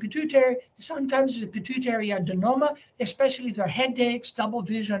hypothalamus and the pituitary. Sometimes the pituitary adenoma, especially if there are headaches, double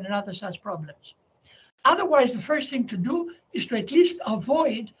vision, and other such problems. Otherwise, the first thing to do is to at least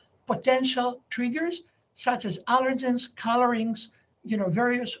avoid potential triggers such as allergens, colorings,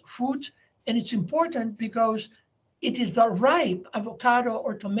 various foods. And it's important because it is the ripe avocado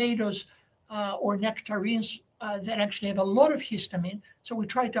or tomatoes or nectarines that actually have a lot of histamine. So we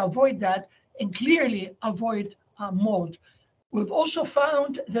try to avoid that and clearly avoid mold. We've also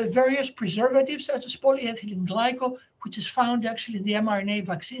found that various preservatives such as polyethylene glycol, which is found actually in the mRNA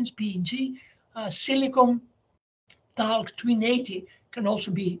vaccines, PEG, silicone, talc, twin 80 can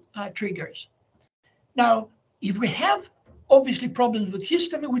also be triggers. Now, if we have obviously problems with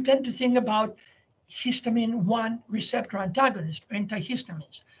histamine, we tend to think about histamine 1 receptor antagonist, or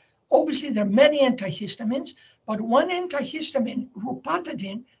antihistamines. Obviously, there are many antihistamines, but one antihistamine,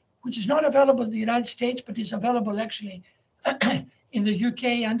 rupatadine, which is not available in the United States, but is available actually in the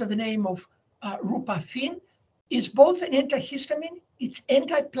UK under the name of Rupafin, is both an antihistamine, it's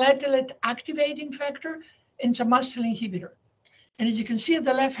antiplatelet activating factor, and it's a mast cell inhibitor. And as you can see at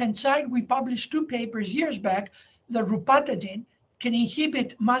the left-hand side, we published 2 papers years back that rupatadine can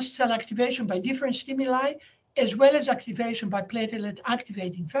inhibit mast cell activation by different stimuli, as well as activation by platelet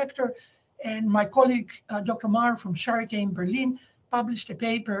activating factor. And my colleague, Dr. Maher from Charité in Berlin, published a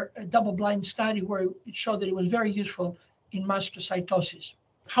paper, a double-blind study, where it showed that it was very useful in mastocytosis.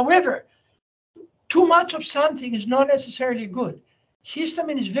 However, too much of something is not necessarily good.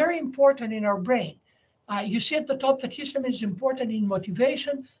 Histamine is very important in our brain. You see at the top that histamine is important in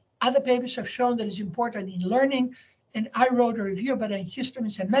motivation. Other papers have shown that it's important in learning. And I wrote a review about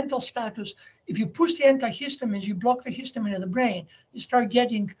antihistamines and mental status. If you push the antihistamines, you block the histamine in the brain, you start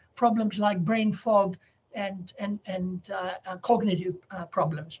getting problems like brain fog and cognitive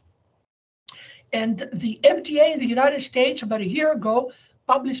problems. And the FDA in the United States about a year ago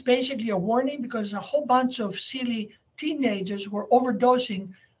published basically a warning because a whole bunch of silly teenagers were overdosing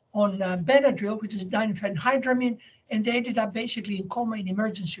on Benadryl, which is diphenhydramine, and they ended up basically in coma in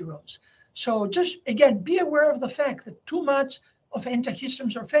emergency rooms. So just, again, be aware of the fact that too much of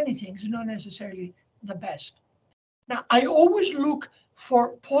antihistamines or of anything is not necessarily the best. Now, I always look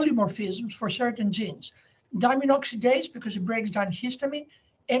for polymorphisms for certain genes. Diamine oxidase, because it breaks down histamine.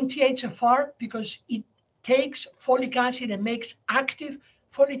 MTHFR, because it takes folic acid and makes active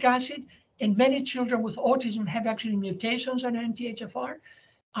folic acid. And many children with autism have actually mutations on MTHFR.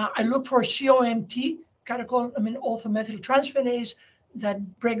 I look for COMT, catecholamine orthomethyltransferase,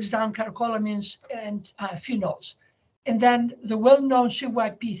 that breaks down catecholamines and phenols. and then the well-known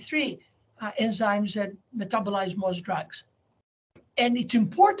CYP3 enzymes that metabolize most drugs. And it's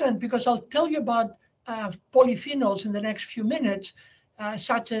important because I'll tell you about polyphenols in the next few minutes,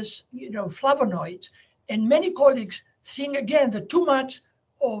 such as flavonoids. And many colleagues think again that too much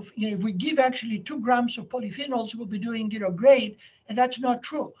of, if we give actually 2 grams of polyphenols, we'll be doing great, and that's not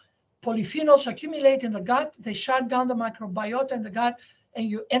true. Polyphenols accumulate in the gut, they shut down the microbiota in the gut, and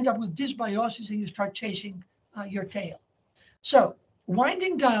you end up with dysbiosis and you start chasing your tail. So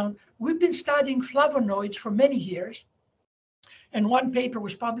winding down, we've been studying flavonoids for many years, and one paper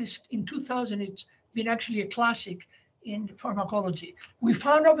was published in 2000. It's been actually a classic in pharmacology. We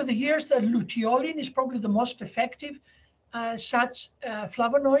found over the years that luteolin is probably the most effective such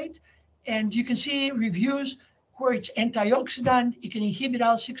flavonoid, and you can see reviews where it's antioxidant, it can inhibit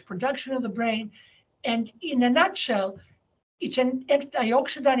IL-6 production in the brain, and in a nutshell, it's an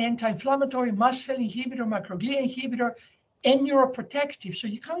antioxidant, anti-inflammatory, mast cell inhibitor, microglia inhibitor, and neuroprotective, so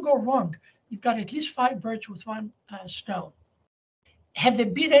you can't go wrong. You've got at least 5 birds with one stone. Have there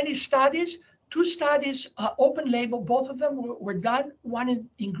been any studies? 2 studies, open label, both of them were done, one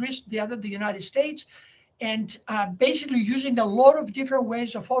in Greece, the other the United States, and basically using a lot of different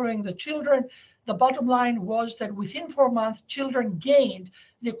ways of following the children. The bottom line was that within 4 months, children gained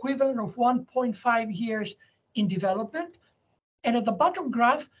the equivalent of 1.5 years in development. And at the bottom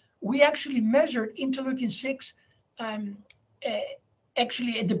graph, we actually measured interleukin-6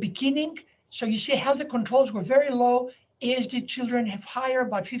 actually at the beginning. So you see healthy controls were very low. ASD children have higher,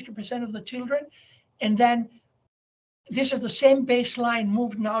 about 50% of the children. And then this is the same baseline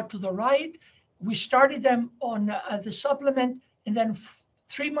moved now to the right. We started them on the supplement, and then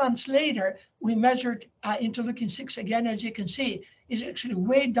 3 months later, we measured interleukin-6 again, as you can see, is actually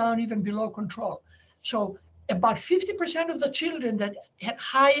way down, even below control. So about 50% of the children that had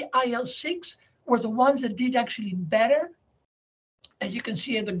high IL-6 were the ones that did actually better, as you can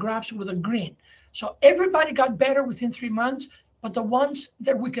see in the graphs with the green. So everybody got better within 3 months, but the ones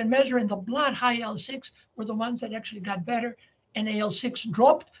that we can measure in the blood, high IL-6, were the ones that actually got better, and IL-6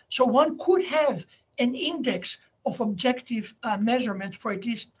 dropped. So one could have an index of objective measurement for at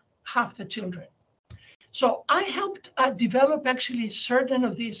least half the children. So I helped develop actually certain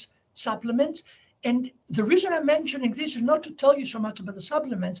of these supplements. And the reason I'm mentioning this is not to tell you so much about the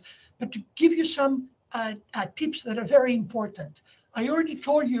supplements, but to give you some tips that are very important. I already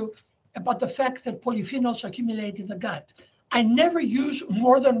told you about the fact that polyphenols accumulate in the gut. I never use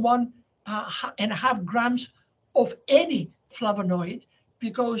more than 1.5 grams of any flavonoid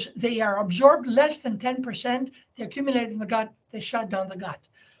because they are absorbed less than 10%, they accumulate in the gut, they shut down the gut.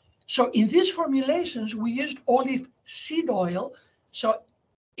 So in these formulations, we used olive seed oil. So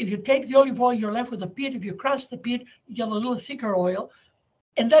if you take the olive oil, you're left with a pit. If you crush the pit, you get a little thicker oil.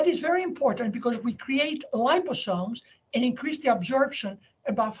 And that is very important because we create liposomes and increase the absorption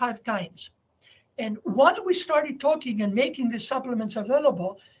about 5 times. And once we started talking and making these supplements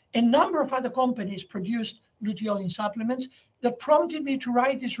available, a number of other companies produced luteolin supplements that prompted me to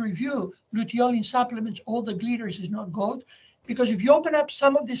write this review, Luteolin Supplements, All the Glitters is Not Gold, because if you open up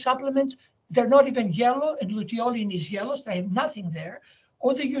some of these supplements, they're not even yellow, and luteolin is yellow, so they have nothing there.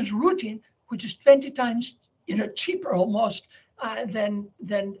 Or they use rutin, which is 20 times cheaper almost than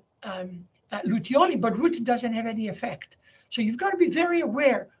luteolin, but rutin doesn't have any effect. So you've got to be very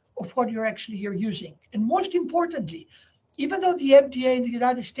aware of what you're using. And most importantly, even though the FDA in the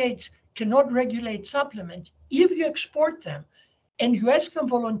United States cannot regulate supplements, if you export them and you ask them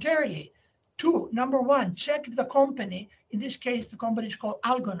voluntarily to, number one, check if the company, in this case, the company is called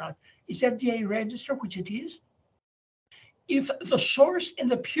Algonaut, is FDA registered, which it is. If the source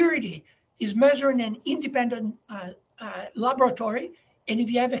and the purity is measured in an independent laboratory, and if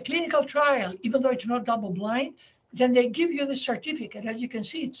you have a clinical trial, even though it's not double-blind, then they give you the certificate. As you can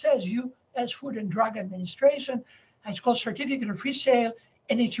see, it says U.S. Food and Drug Administration. It's called Certificate of Free Sale,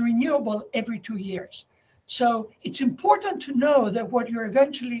 and it's renewable every 2 years. So it's important to know that what you're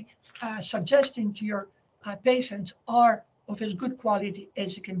eventually suggesting to your patients are of as good quality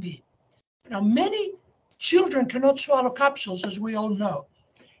as it can be. Now, many children cannot swallow capsules, as we all know.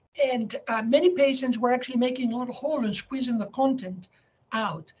 And many patients were actually making a little hole and squeezing the content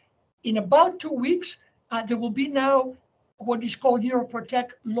out. In about 2 weeks, there will be now what is called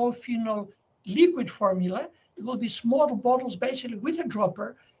Neuroprotect low phenol liquid formula. It will be small bottles basically with a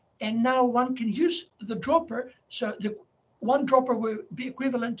dropper. And now one can use the dropper. So the 1 dropper will be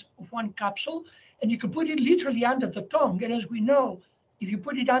equivalent of 1 capsule. And you can put it literally under the tongue. And as we know, if you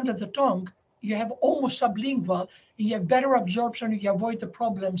put it under the tongue, you have almost sublingual, and you have better absorption, you avoid the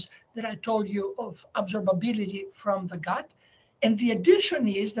problems that I told you of absorbability from the gut. And the addition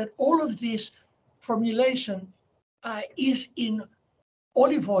is that all of this formulation is in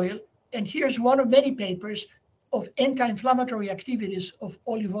olive oil, and here's one of many papers of anti-inflammatory activities of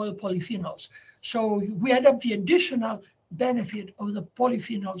olive oil polyphenols. So we end up the additional benefit of the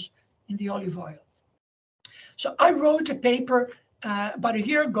polyphenols in the olive oil. So I wrote a paper about a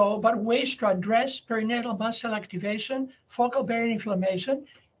year ago about ways to address perinatal mast cell activation, focal bearing inflammation,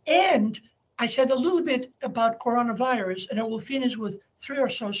 and I said a little bit about coronavirus, and I will finish with 3 or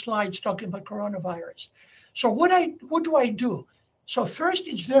so slides talking about coronavirus. So what do I do? So first,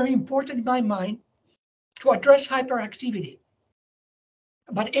 it's very important in my mind to address hyperactivity.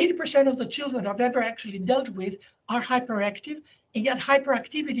 About 80% of the children I've ever actually dealt with are hyperactive, and yet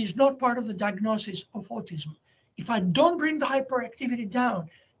hyperactivity is not part of the diagnosis of autism. If I don't bring the hyperactivity down,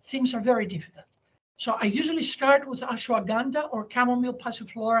 things are very difficult. So I usually start with ashwagandha or chamomile,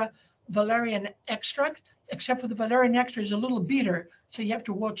 passiflora, valerian extract, except for the valerian extract is a little bitter, so you have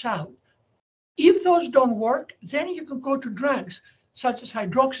to watch out. If those don't work, then you can go to drugs such as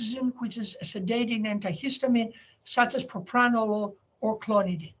hydroxyzine, which is a sedating antihistamine, such as propranolol or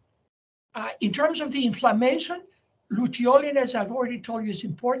clonidine. In terms of the inflammation, luteolin, as I've already told you, is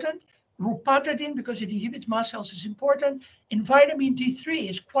important. Rupatadine, because it inhibits mast cells, is important. And vitamin D3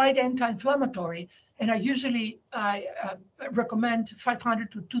 is quite anti-inflammatory, and I usually recommend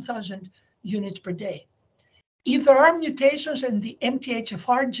 500 to 2,000 units per day. If there are mutations in the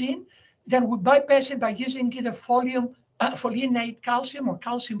MTHFR gene, then we bypass it by using either folinate calcium or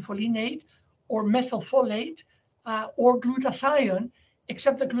calcium folinate or methylfolate or glutathione,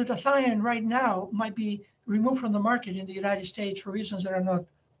 except the glutathione right now might be removed from the market in the United States for reasons that are not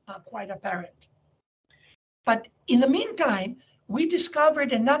quite apparent. But in the meantime, we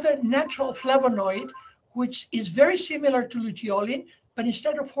discovered another natural flavonoid, which is very similar to luteolin, but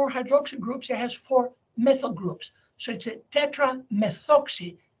instead of 4 hydroxy groups, it has 4 methyl groups. So it's a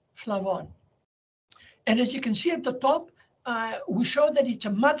tetramethoxyflavone. And as you can see at the top, we show that it's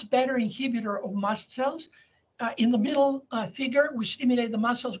a much better inhibitor of mast cells. In the middle figure, we stimulate the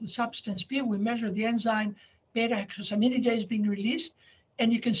mast cells with substance P. We measure the enzyme beta-hexosaminidase being released.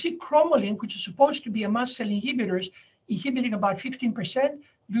 And you can see cromolyn, which is supposed to be a mast cell inhibitor, inhibiting about 15%,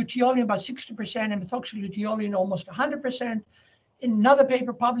 luteolin about 60%, and methoxyluteolin almost 100%. In another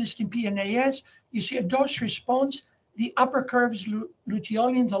paper published in PNAS, you see a dose response. The upper curve is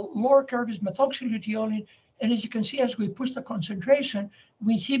luteolin, the lower curve is methoxyluteolin. And as you can see, as we push the concentration,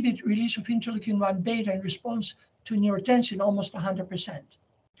 we inhibit release of interleukin-1 beta in response to neurotensin almost 100%.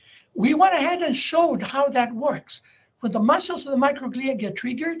 We went ahead and showed how that works. When the muscles of the microglia get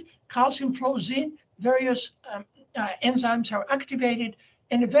triggered, calcium flows in, various enzymes are activated,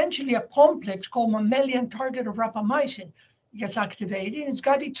 and eventually a complex called mammalian target of rapamycin gets activated. It's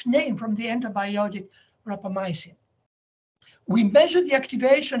got its name from the antibiotic rapamycin. We measure the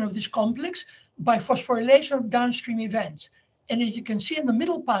activation of this complex by phosphorylation of downstream events. And as you can see in the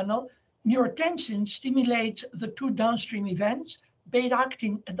middle panel, neurotensin stimulates the 2 downstream events.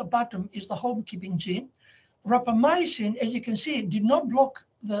 Beta-actin at the bottom is the homekeeping gene. Rapamycin, as you can see, it did not block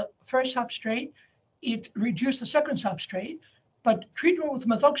the first substrate. It reduced the second substrate. But treatment with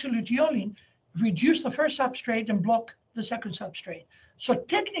methoxyluteolin reduced the first substrate and blocked the second substrate. So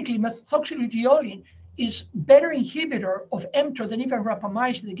technically, methoxyluteolin is better inhibitor of mTOR than even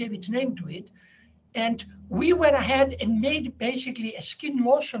rapamycin. They gave its name to it. And we went ahead and made basically a skin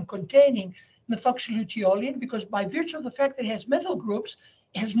lotion containing methoxyluteolin because by virtue of the fact that it has methyl groups,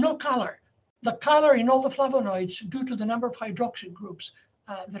 it has no color. The color in all the flavonoids due to the number of hydroxy groups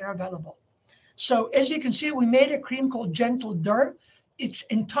that are available. So as you can see, we made a cream called Gentle Derm. It's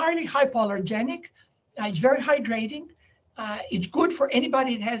entirely hypoallergenic. It's very hydrating. It's good for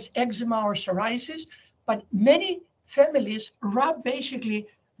anybody that has eczema or psoriasis, but many families rub basically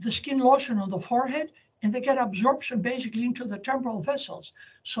the skin lotion on the forehead and they get absorption basically into the temporal vessels.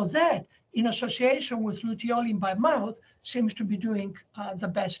 So that, in association with luteolin by mouth, seems to be doing the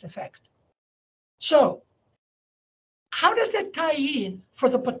best effect. So how does that tie in for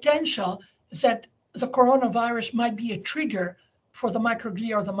the potential that the coronavirus might be a trigger for the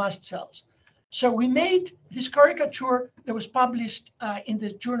microglia or the mast cells? So we made this caricature that was published in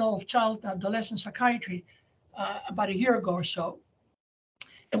the Journal of Child and Adolescent Psychiatry about a year ago or so.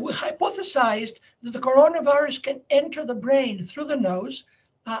 And we hypothesized that the coronavirus can enter the brain through the nose,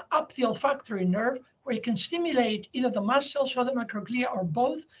 up the olfactory nerve, where it can stimulate either the mast cells or the microglia or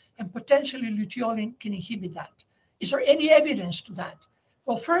both, and potentially luteolin can inhibit that. Is there any evidence to that?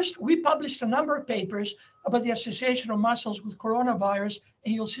 Well, first, we published a number of papers about the association of mast cells with coronavirus,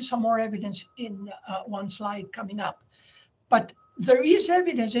 and you'll see some more evidence in one slide coming up. But there is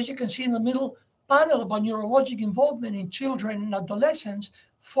evidence, as you can see in the middle panel, about neurologic involvement in children and adolescents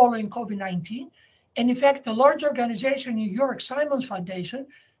following COVID-19. And in fact, a large organization in New York, Simons Foundation,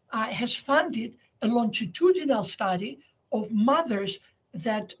 has funded a longitudinal study of mothers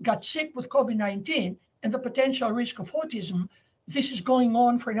that got sick with COVID-19 and the potential risk of autism. This is going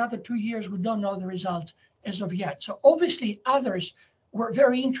on for another 2 years. We don't know the results as of yet. So obviously others were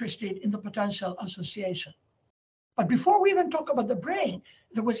very interested in the potential association. But before we even talk about the brain,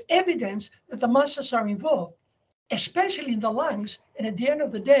 there was evidence that the muscles are involved, especially in the lungs. And at the end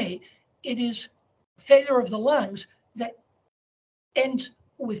of the day, it is failure of the lungs that ends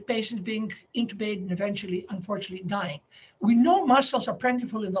with patients being intubated and eventually, unfortunately, dying. We know muscles are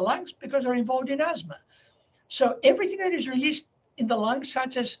plentiful in the lungs because they're involved in asthma. So everything that is released in the lungs,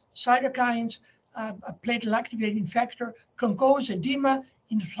 such as cytokines, a platelet activating factor, can cause edema,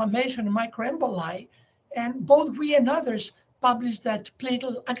 inflammation, and microemboli. And both we and others published that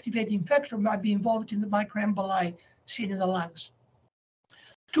platelet activating factor might be involved in the microemboli seen in the lungs.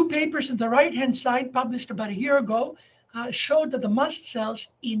 2 papers on the right-hand side, published about a year ago, showed that the mast cells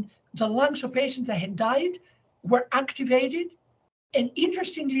in the lungs of patients that had died were activated. And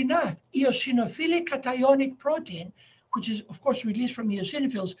interestingly enough, eosinophilic cationic protein, which is, of course, released from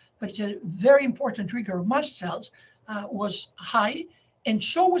eosinophils, but it's a very important trigger of mast cells, was high. And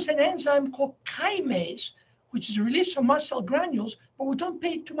so was an enzyme called chymase, which is released from mast cell granules, but we don't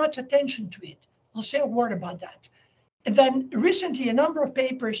pay too much attention to it. I'll say a word about that. And then recently, a number of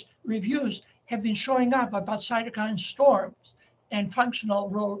papers, reviews, have been showing up about cytokine storms and functional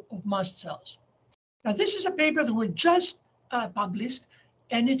role of mast cells. Now, this is a paper that was just published,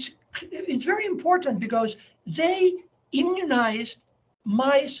 and it's very important because they immunized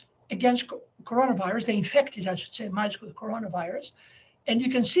mice against coronavirus. They infected, I should say, mice with coronavirus. And you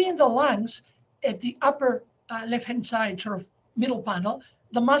can see in the lungs at the upper left-hand side, sort of middle panel,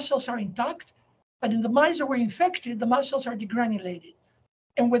 the muscles are intact, but in the mice that were infected, the muscles are degranulated.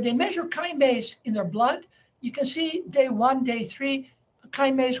 And when they measure chymase in their blood, you can see day 1, day 3,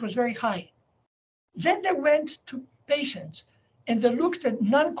 chymase was very high. Then they went to patients and they looked at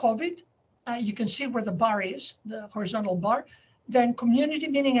non-COVID. You can see where the bar is, the horizontal bar. Then community,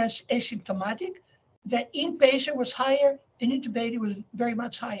 meaning as asymptomatic. The inpatient was higher and intubated was very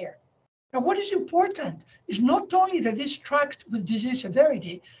much higher. Now, what is important is not only that this tracked with disease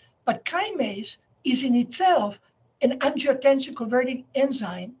severity, but chymase is in itself an angiotensin converting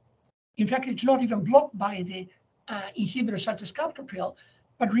enzyme. In fact, it's not even blocked by the inhibitors such as captopril.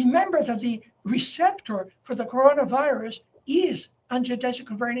 But remember that the receptor for the coronavirus is angiotensin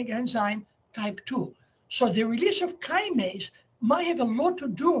converting enzyme type 2. So the release of chymase might have a lot to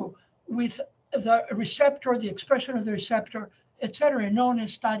do with the receptor, the expression of the receptor, etc. No one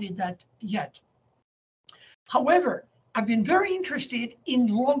has studied that yet. However, I've been very interested in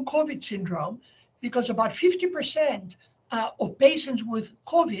long COVID syndrome because about 50% of patients with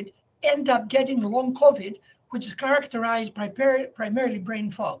COVID end up getting long COVID, which is characterized by primarily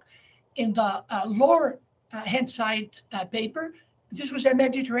brain fog. In the lower hand side paper, this was a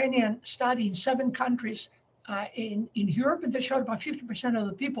Mediterranean study in 7 countries in Europe, and they showed about 50% of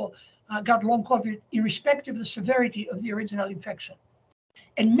the people got long COVID irrespective of the severity of the original infection.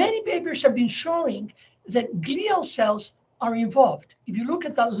 And many papers have been showing that glial cells are involved. If you look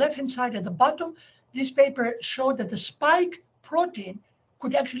at the left-hand side at the bottom, this paper showed that the spike protein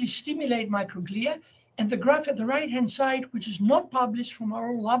could actually stimulate microglia. And the graph at the right-hand side, which is not published from our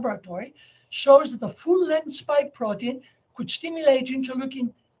own laboratory, shows that the full-length spike protein could stimulate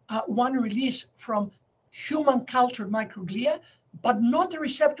interleukin-1 release from human cultured microglia, but not the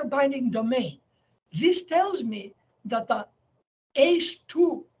receptor binding domain. This tells me that the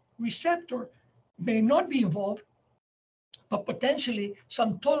ACE2 receptor may not be involved, but potentially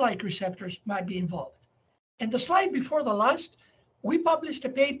some toll-like receptors might be involved. And the slide before the last, we published a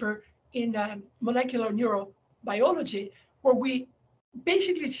paper in molecular neurobiology where we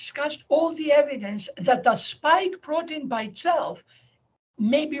basically discussed all the evidence that the spike protein by itself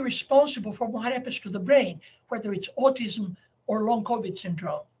may be responsible for what happens to the brain, whether it's autism or long COVID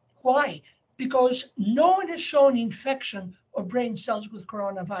syndrome. Why? Because no one has shown infection of brain cells with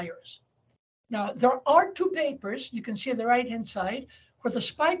coronavirus. Now, there are 2 papers, you can see on the right-hand side, where the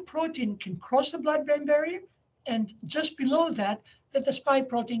spike protein can cross the blood-brain barrier, and just below that the spike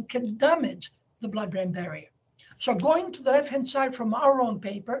protein can damage the blood-brain barrier. So going to the left-hand side from our own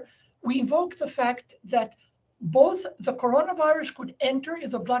paper, we invoke the fact that both the coronavirus could enter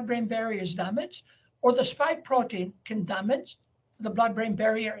if the blood-brain barrier is damaged, or the spike protein can damage the blood-brain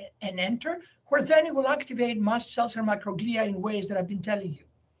barrier and enter, where then it will activate mast cells and microglia in ways that I've been telling you.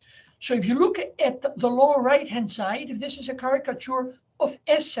 So if you look at the lower right-hand side, if this is a caricature of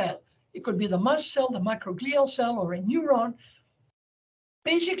a cell, it could be the mast cell, the microglial cell, or a neuron.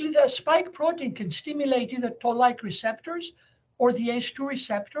 Basically, the spike protein can stimulate either toll-like receptors or the ACE2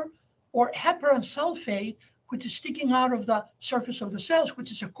 receptor or heparan sulfate, which is sticking out of the surface of the cells,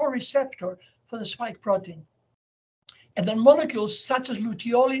 which is a co-receptor for the spike protein. And then molecules such as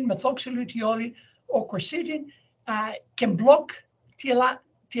luteolin, methoxyluteolin, or quercetin can block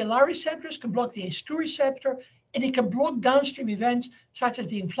TLR receptors, can block the ACE2 receptor, and it can block downstream events such as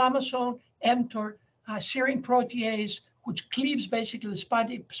the inflammasome, mTOR, serine protease, which cleaves basically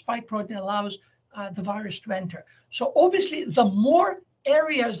the spike protein, allows the virus to enter. So obviously, the more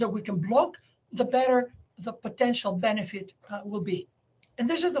areas that we can block, the better the potential benefit will be. And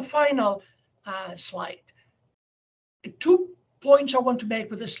this is the final slide. 2 points I want to make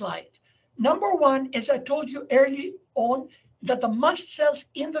with this slide. Number one, as I told you early on, that the mast cells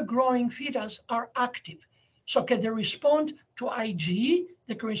in the growing fetus are active. So can they respond to IgE?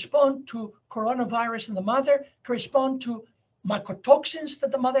 They can respond to coronavirus in the mother, can respond to mycotoxins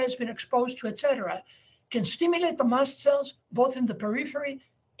that the mother has been exposed to, etc. Can stimulate the mast cells both in the periphery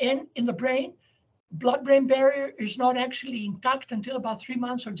and in the brain. Blood-brain barrier is not actually intact until about 3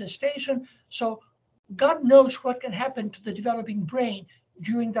 months of gestation. So God knows what can happen to the developing brain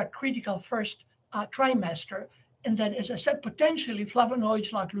during that critical first trimester. And then, as I said, potentially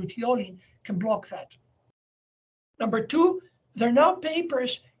flavonoids like luteolin can block that. Number two, there are now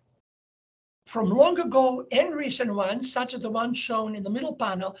papers from long ago and recent ones, such as the one shown in the middle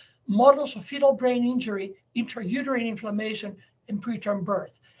panel, models of fetal brain injury, intrauterine inflammation, and preterm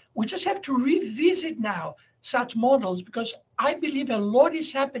birth. We just have to revisit now such models because I believe a lot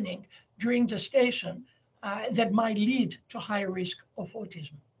is happening during gestation that might lead to higher risk of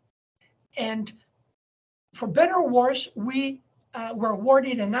autism. And for better or worse, we were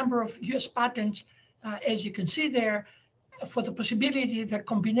awarded a number of US patents, as you can see there, for the possibility that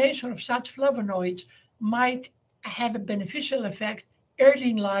combination of such flavonoids might have a beneficial effect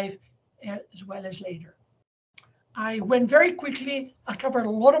early in life as well as later. I went very quickly. I covered a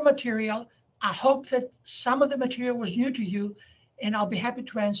lot of material. I hope that some of the material was new to you, and I'll be happy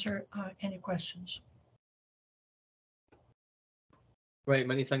to answer any questions. Great,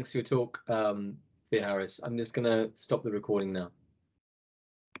 many thanks for your talk, Theoharides. I'm just going to stop the recording now.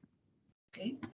 Okay.